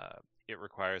 it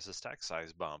requires a stack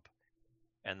size bump.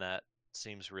 And that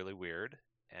seems really weird.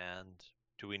 And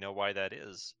do we know why that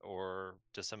is? Or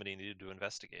does somebody need to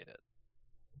investigate it?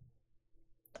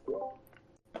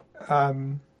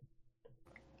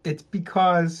 It's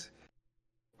because,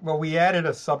 well, we added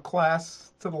a subclass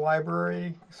to the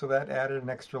library, so that added an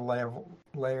extra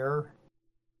layer.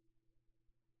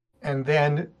 And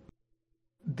then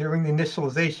during the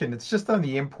initialization, it's just on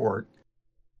the import.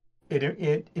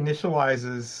 It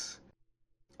initializes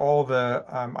all the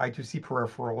I2C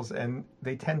peripherals, and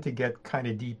they tend to get kind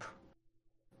of deep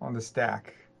on the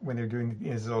stack when they're doing the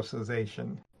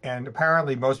initialization. And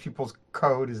apparently most people's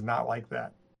code is not like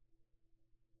that.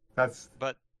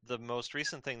 But the most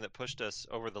recent thing that pushed us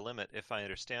over the limit, if I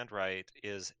understand right,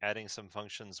 is adding some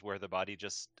functions where the body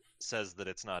just says that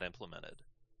it's not implemented.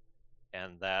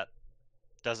 And that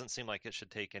doesn't seem like it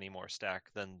should take any more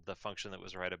stack than the function that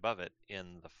was right above it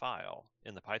in the file,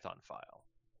 in the Python file.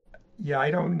 Yeah, I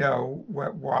don't know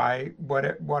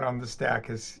what on the stack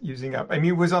is using up. I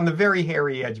mean, it was on the very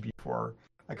hairy edge before.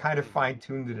 I kind of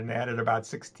fine-tuned it and added about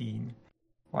 16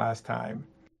 last time.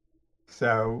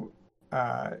 So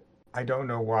I don't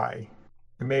know why.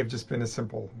 It may have just been a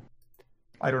simple.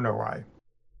 I don't know why.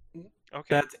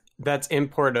 Okay. That's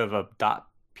import of a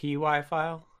 .py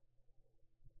file.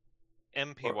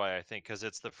 MPY, I think, because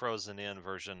it's the frozen in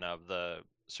version of the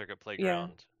Circuit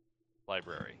Playground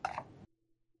library.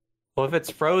 Well, if it's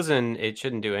frozen, it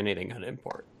shouldn't do anything on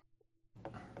import.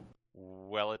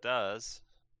 Well, it does.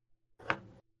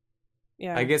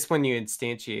 Yeah. I guess when you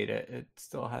instantiate it, it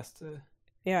still has to.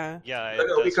 Yeah. Yeah.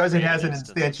 No, because it create has an instance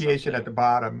of instantiation something. at the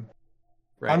bottom.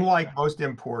 Right. Unlike most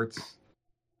imports,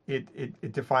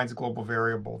 it defines a global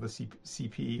variable, the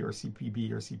CP or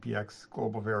CPB or CPX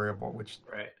global variable, which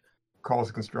Right. calls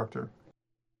a constructor.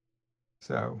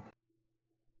 So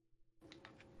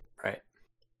Right.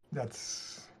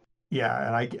 that's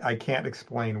and I can't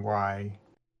explain why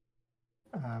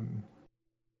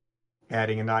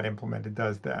adding a not implemented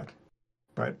does that,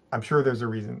 but I'm sure there's a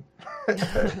reason.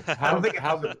 How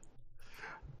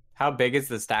big is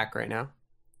the stack right now?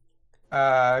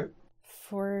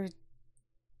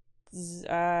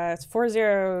 It's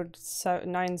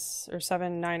 4079 or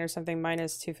 79 or something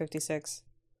minus 256.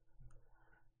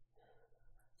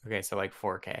 Okay, so like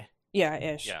 4K. Yeah,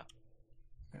 ish. Yeah.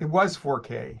 It was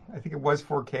 4K. I think it was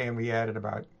 4K, and we added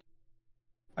about.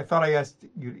 I thought I asked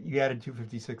you added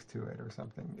 256 to it or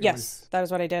something. Yes, that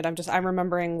is what I did. I'm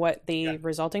remembering what the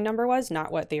resulting number was,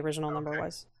 not what the original number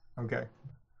was. Okay.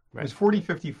 It was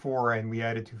 4054, and we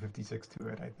added 256 to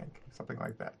it. I think something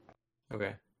like that.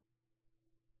 Okay.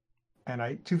 And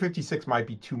 256 might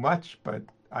be too much, but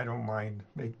I don't mind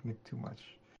making it too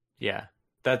much. Yeah,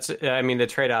 the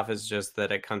trade-off is just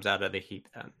that it comes out of the heap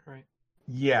then, right?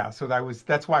 Yeah, so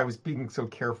that's why I was being so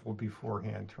careful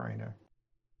beforehand, trying to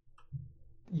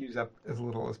use up as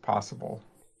little as possible.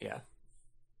 Yeah.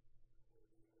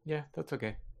 Yeah, that's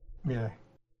okay. Yeah.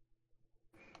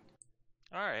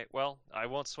 All right. Well, I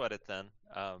won't sweat it then.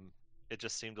 It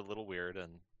just seemed a little weird,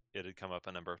 and it had come up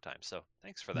a number of times. So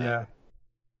thanks for that. Yeah.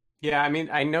 Yeah, I mean,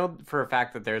 I know for a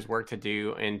fact that there's work to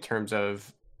do in terms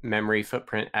of memory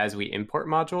footprint as we import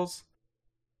modules.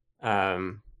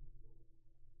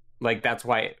 Like that's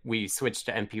why we switched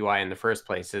to MPY in the first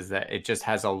place, is that it just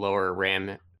has a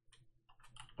lower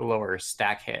lower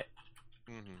stack hit.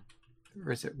 Mm-hmm.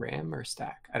 Or is it RAM or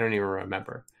stack? I don't even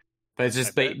remember. But it's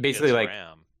just basically it's like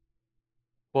RAM.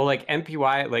 Well, like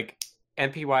MPY, like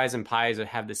MPYs and PIs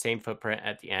have the same footprint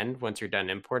at the end once you're done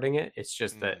importing it. It's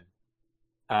just that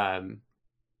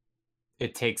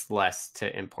it takes less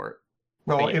to import.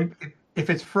 Well, if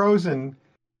it's frozen,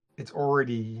 it's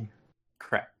already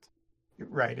correct.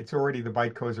 Right. It's already, the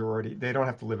bytecodes are already, they don't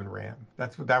have to live in RAM.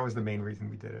 That was the main reason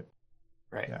we did it.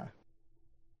 Right. Yeah.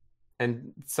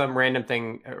 And some random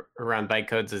thing around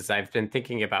bytecodes is I've been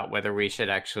thinking about whether we should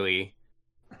actually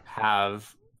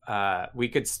have, we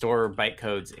could store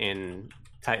bytecodes in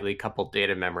tightly coupled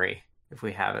data memory if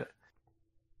we have it.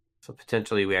 So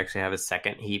potentially we actually have a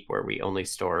second heap where we only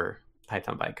store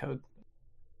Python bytecode.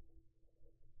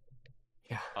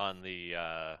 Yeah. On the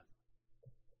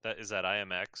is that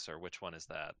IMX, or which one is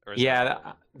that? Or is the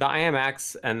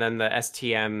IMX and then the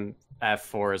STM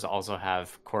F4s also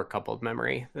have core coupled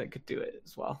memory that could do it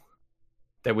as well.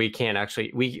 That we can't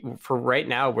actually, for right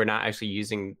now, we're not actually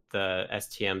using the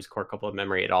STM's core coupled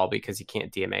memory at all because you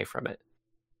can't DMA from it.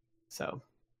 So,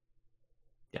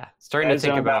 yeah, starting to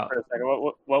think about. For a second.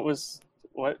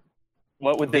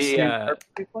 What would this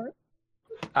be for it?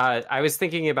 I was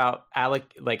thinking about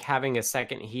having a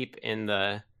second heap in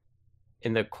the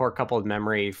core coupled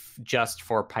memory just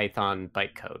for Python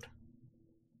bytecode.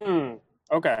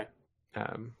 Okay.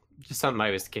 Just something I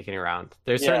was kicking around.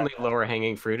 There's certainly lower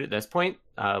hanging fruit at this point,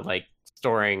 like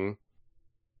storing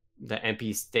the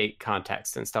MP state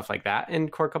context and stuff like that in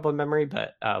core coupled memory,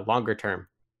 but longer term,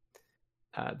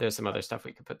 there's some other stuff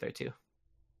we could put there too.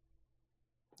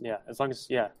 Yeah, as long as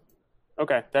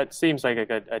okay, that seems like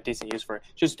a decent use for it.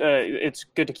 Just it's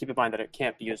good to keep in mind that it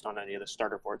can't be used on any of the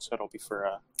starter boards, so it'll be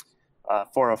for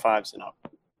 405s and up.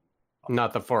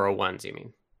 Not the 401s, you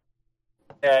mean?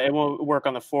 Yeah, it won't work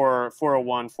on the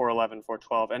 401, 411,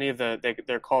 412. Any of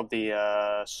they're called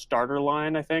the starter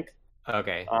line, I think.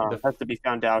 Okay. It has to be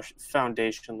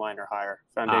foundation line or higher.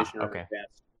 Foundation or okay.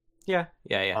 advanced. Yeah.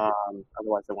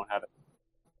 Otherwise, they won't have it.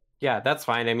 Yeah, that's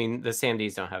fine. I mean, the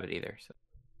SAMDs don't have it either. So.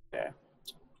 Yeah.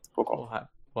 Cool.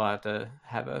 We'll have to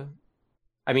have a.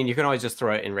 I mean, you can always just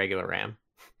throw it in regular RAM.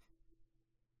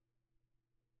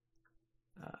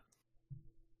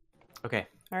 Okay.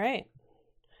 All right.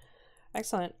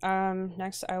 Excellent.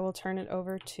 Next, I will turn it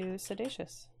over to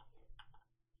Sedacious.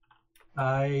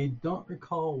 I don't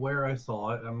recall where I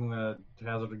saw it. I'm going to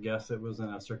hazard a guess it was in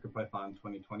a CircuitPython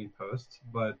 2020 post,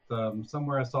 but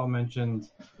somewhere I saw mentioned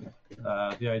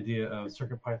the idea of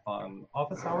CircuitPython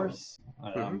office hours,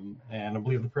 and I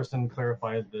believe the person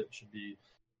clarified that it should be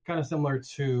kind of similar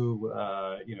to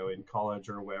in college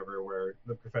or wherever, where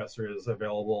the professor is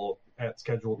available at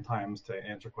scheduled times to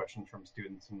answer questions from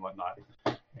students and whatnot.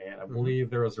 And I believe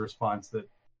there was a response that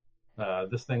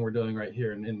this thing we're doing right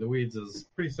here in the weeds is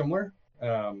pretty similar,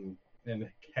 and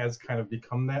has kind of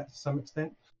become that to some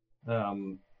extent.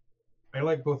 I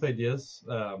like both ideas,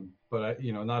 but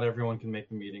not everyone can make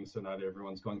the meeting, so not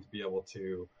everyone's going to be able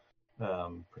to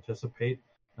participate.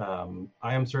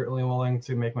 I am certainly willing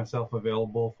to make myself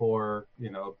available for a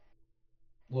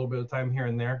little bit of time here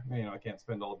and there. I can't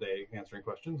spend all day answering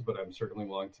questions, but I'm certainly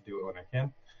willing to do it when I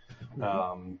can.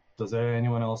 Does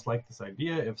anyone else like this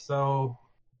idea? If so,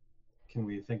 can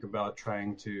we think about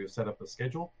trying to set up a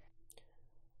schedule?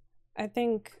 I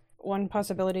think one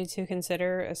possibility to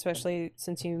consider, especially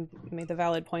since you made the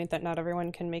valid point that not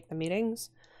everyone can make the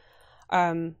meetings,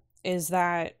 is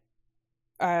that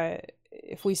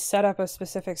if we set up a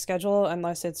specific schedule,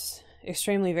 unless it's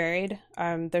extremely varied,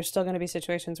 there's still going to be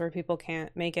situations where people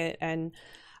can't make it. And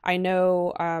I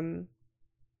know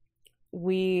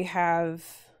we have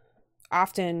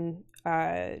often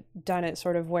done it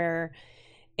sort of where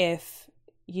if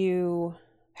you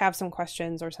have some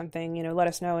questions or something, let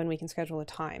us know and we can schedule a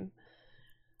time.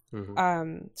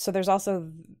 So there's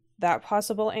also that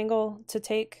possible angle to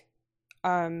take,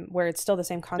 where it's still the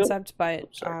same concept, but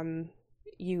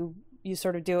you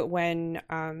sort of do it when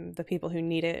the people who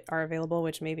need it are available,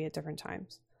 which may be at different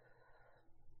times.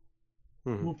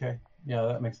 Okay, yeah,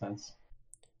 that makes sense.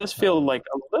 It does feel like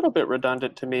a little bit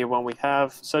redundant to me when we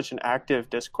have such an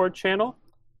active Discord channel,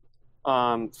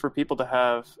 for people to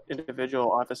have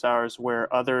individual office hours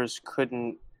where others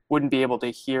wouldn't be able to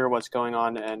hear what's going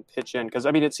on and pitch in. Because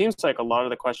it seems like a lot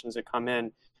of the questions that come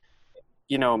in,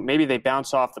 maybe they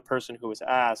bounce off the person who was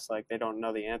asked, like they don't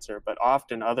know the answer, but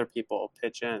often other people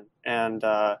pitch in. And,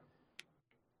 to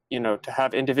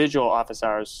have individual office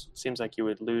hours seems like you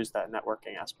would lose that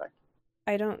networking aspect.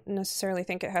 I don't necessarily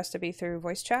think it has to be through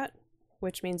voice chat,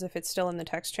 which means if it's still in the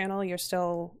text channel, you're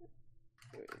still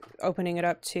opening it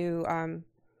up to,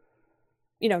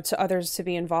 to others to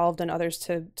be involved and others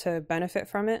to benefit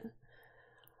from it.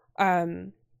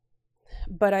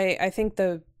 But I think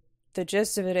the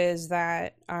gist of it is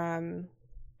that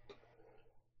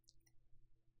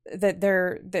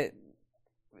that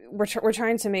we're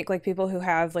trying to make like people who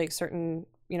have like certain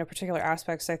particular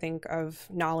aspects, I think, of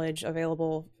knowledge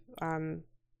available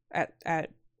at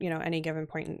any given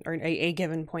point or a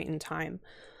given point in time.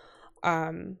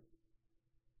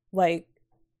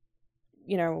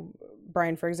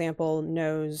 Brian, for example,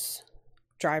 knows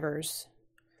drivers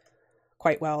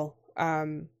quite well,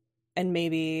 and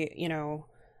maybe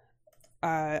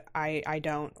I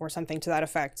don't, or something to that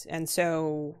effect. And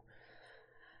so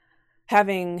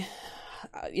having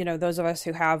those of us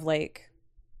who have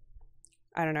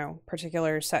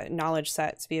particular knowledge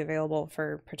sets be available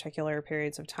for particular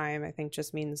periods of time, I think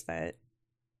just means that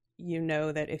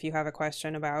that if you have a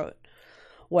question about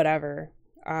whatever,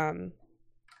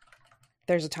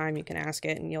 there's a time you can ask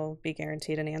it and you'll be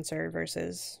guaranteed an answer,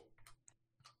 versus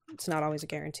it's not always a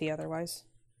guarantee otherwise.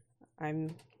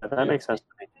 That makes sense to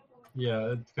me.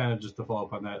 Yeah, it's kind of just to follow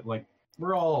up on that. Like,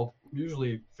 we're all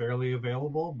usually fairly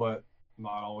available, but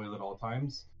not always at all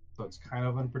times. So it's kind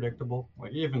of unpredictable.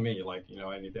 Like, even me,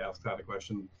 I need to ask Scott a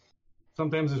question.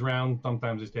 Sometimes he's around,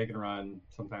 sometimes he's taking a run,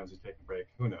 sometimes he's taking a break.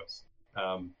 Who knows?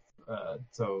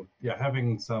 So yeah,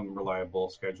 having some reliable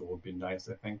schedule would be nice,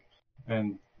 I think.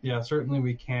 And yeah, certainly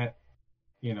we can't,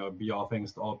 be all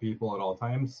things to all people at all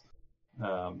times.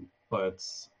 But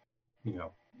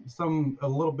a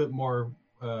little bit more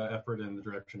effort in the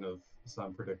direction of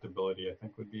some predictability, I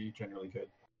think, would be generally good.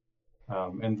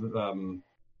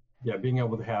 Being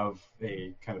able to have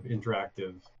a kind of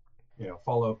interactive,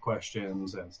 follow-up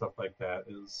questions and stuff like that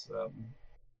is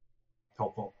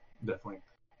helpful, definitely.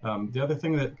 The other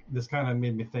thing that this kind of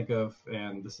made me think of,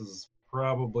 and this is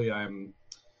probably I'm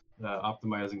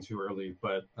optimizing too early,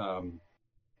 but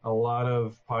a lot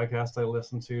of podcasts I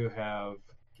listen to have,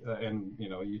 and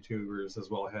YouTubers as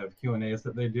well, have Q&As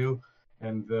that they do,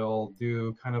 and they'll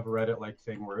do kind of a Reddit-like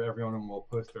thing where everyone will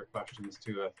post their questions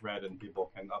to a thread and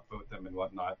people can upvote them and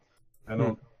whatnot. I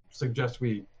don't suggest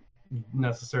we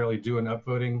necessarily do an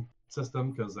upvoting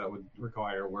system because that would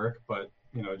require work, but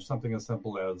just something as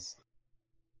simple as,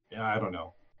 I don't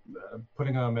know,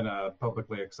 putting them in a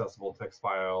publicly accessible text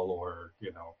file, or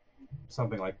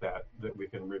something like that we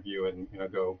can review and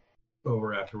go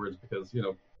over afterwards, because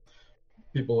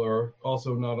people are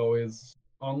also not always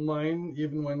online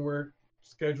even when we're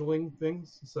scheduling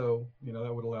things, so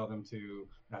that would allow them to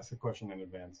ask a question in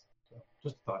advance. So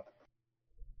just a thought.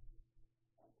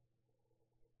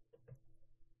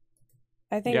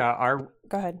 I think. Yeah,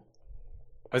 Go ahead.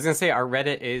 I was gonna say our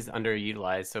Reddit is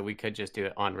underutilized, so we could just do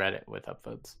it on Reddit with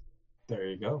upvotes. There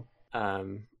you go.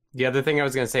 The other thing I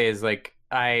was gonna say is like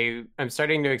I'm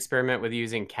starting to experiment with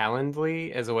using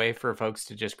Calendly as a way for folks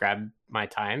to just grab my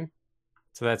time.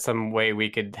 So that's some way we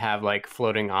could have like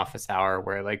floating office hour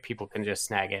where like people can just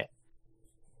snag it.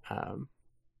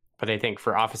 But I think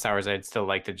for office hours, I'd still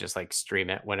like to just like stream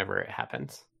it whenever it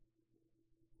happens.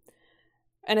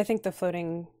 And I think the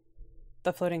floating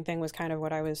thing was kind of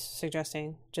what I was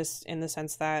suggesting, just in the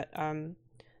sense that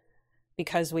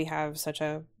because we have such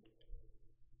a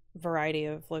variety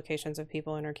of locations of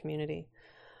people in our community,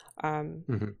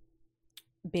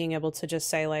 being able to just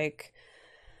say like,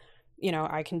 you know,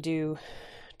 I can do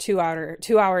 2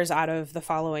 hours out of the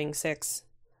following 6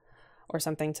 or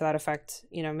something to that effect,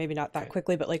 you know, maybe not that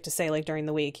quickly, but like to say like during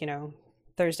the week, you know,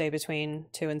 Thursday between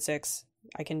 2 and 6,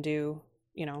 I can do,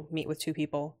 you know, meet with 2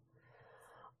 people.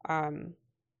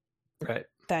 Right.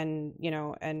 Then, you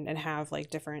know, and have like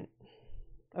different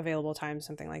available times,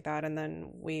 something like that. And then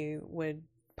we would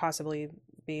possibly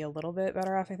be a little bit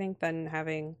better off, I think, than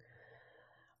having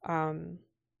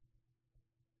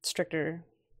stricter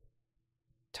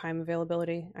time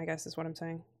availability, I guess is what I'm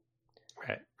saying.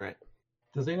 Right.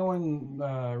 Does anyone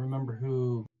remember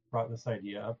who brought this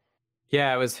idea up?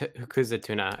 Yeah, it was Hukuza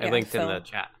Tuna. I linked Phil. in the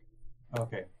chat.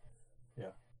 Okay.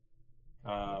 Yeah.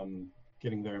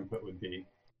 Getting their input would be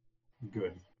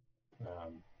good.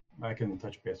 I can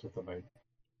touch base with them by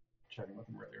chatting with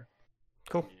them earlier.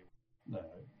 Cool.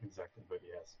 Exactly what he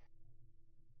has.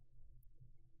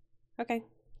 Okay.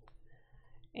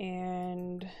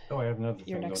 And I have another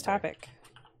your thing, next don't I? topic.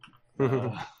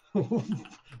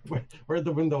 Where'd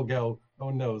the window go? Oh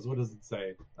no, what does it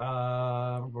say?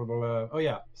 Oh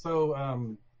yeah.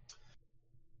 So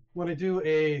when I do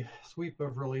a sweep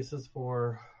of releases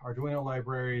for Arduino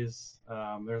libraries,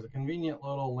 there's a convenient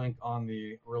little link on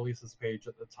the releases page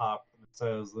at the top that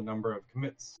says the number of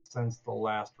commits since the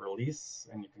last release,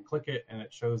 and you can click it and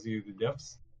it shows you the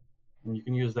diffs. And you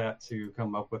can use that to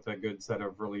come up with a good set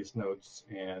of release notes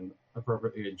and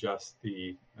appropriately adjust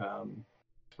the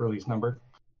release number.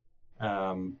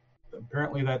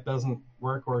 Apparently that doesn't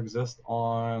work or exist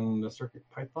on the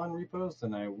CircuitPython repos,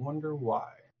 and I wonder why.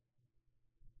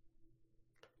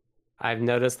 I've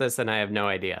noticed this and I have no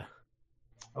idea.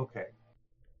 Okay.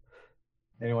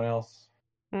 Anyone else?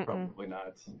 Mm-mm. Probably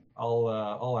not.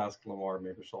 I'll ask Lamore.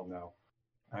 Maybe she'll know.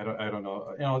 I don't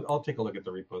know. You know, I'll take a look at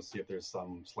the repos, see if there's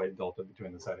some slight delta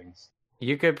between the settings.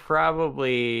 You could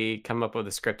probably come up with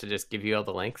a script to just give you all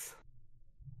the links.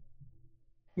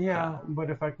 Yeah, but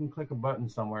if I can click a button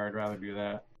somewhere, I'd rather do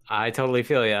that. I totally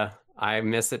feel ya. I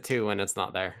miss it too when it's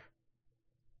not there.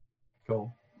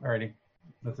 Cool. Alrighty.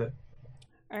 That's it.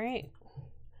 All right.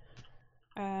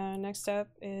 Next up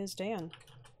is Dan.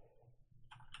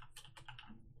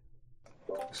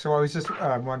 So I was just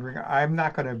wondering, I'm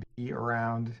not going to be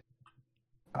around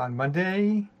on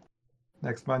Monday,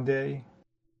 next Monday.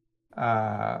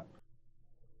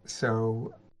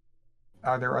 So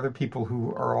are there other people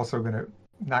who are also going to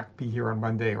not be here on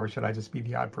Monday, or should I just be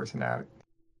the odd person out?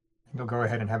 They'll go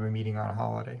ahead and have a meeting on a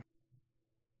holiday.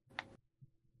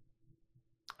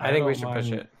 I think we should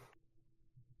push it.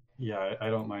 Yeah, I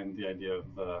don't mind the idea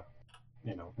of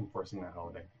enforcing that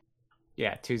holiday.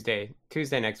 Yeah, Tuesday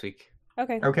next week.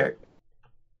 Okay. Okay.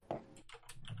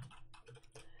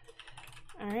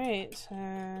 All right.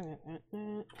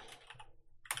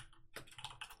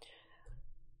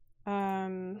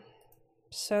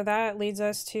 So that leads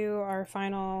us to our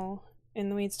final in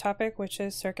the weeds topic, which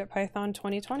is CircuitPython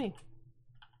 2020.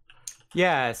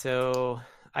 Yeah, so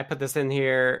I put this in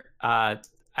here.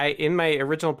 In my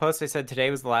original post, I said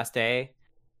today was the last day.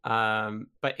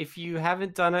 But if you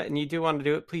haven't done it and you do want to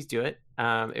do it, please do it.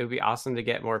 It would be awesome to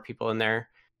get more people in there.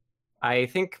 I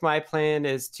think my plan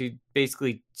is to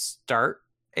basically start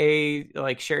a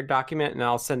shared document and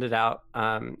I'll send it out.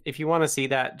 If you want to see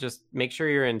that, just make sure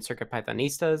you're in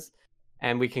CircuitPythonistas,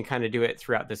 and we can kind of do it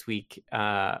throughout this week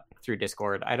through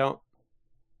Discord. I don't,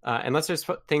 unless there's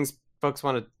things folks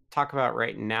want to talk about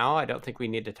right now, I don't think we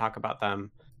need to talk about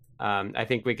them. I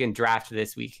think we can draft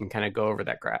this week and kind of go over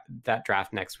that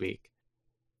draft next week,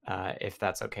 if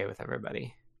that's okay with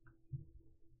everybody.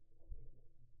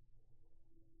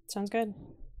 Sounds good.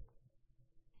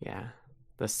 Yeah,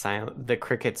 the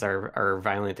crickets are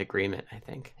violent agreement, I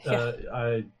think.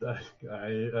 I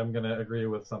am gonna agree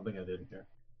with something I didn't hear.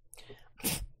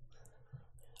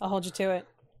 I'll hold you to it.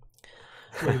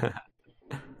 Please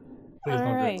All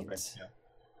don't right. do it.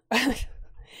 Yeah.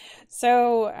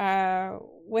 So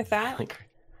with that,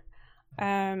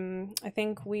 I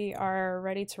think we are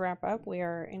ready to wrap up. We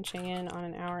are inching in on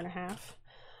an hour and a half.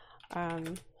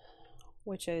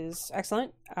 which is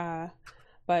excellent,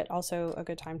 but also a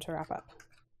good time to wrap up.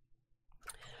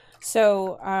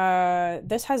 So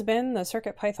this has been the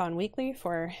CircuitPython Weekly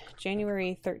for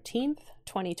January 13th,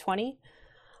 2020.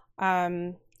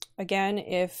 Again,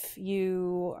 if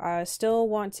you still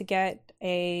want to get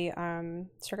a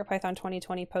CircuitPython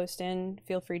 2020 post in,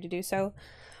 feel free to do so.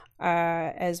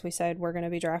 As we said, we're going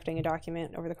to be drafting a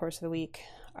document over the course of the week,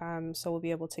 so we'll be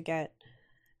able to get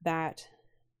that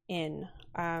in.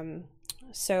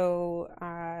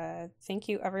 Thank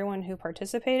you everyone who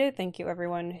participated. Thank you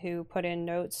everyone who put in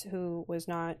notes who was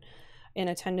not in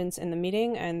attendance in the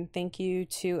meeting, and thank you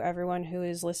to everyone who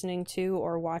is listening to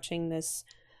or watching this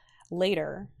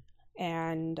later.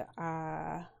 And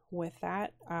with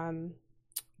that,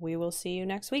 we will see you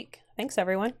next week. Thanks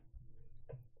everyone.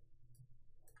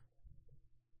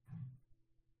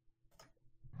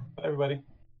 Bye everybody.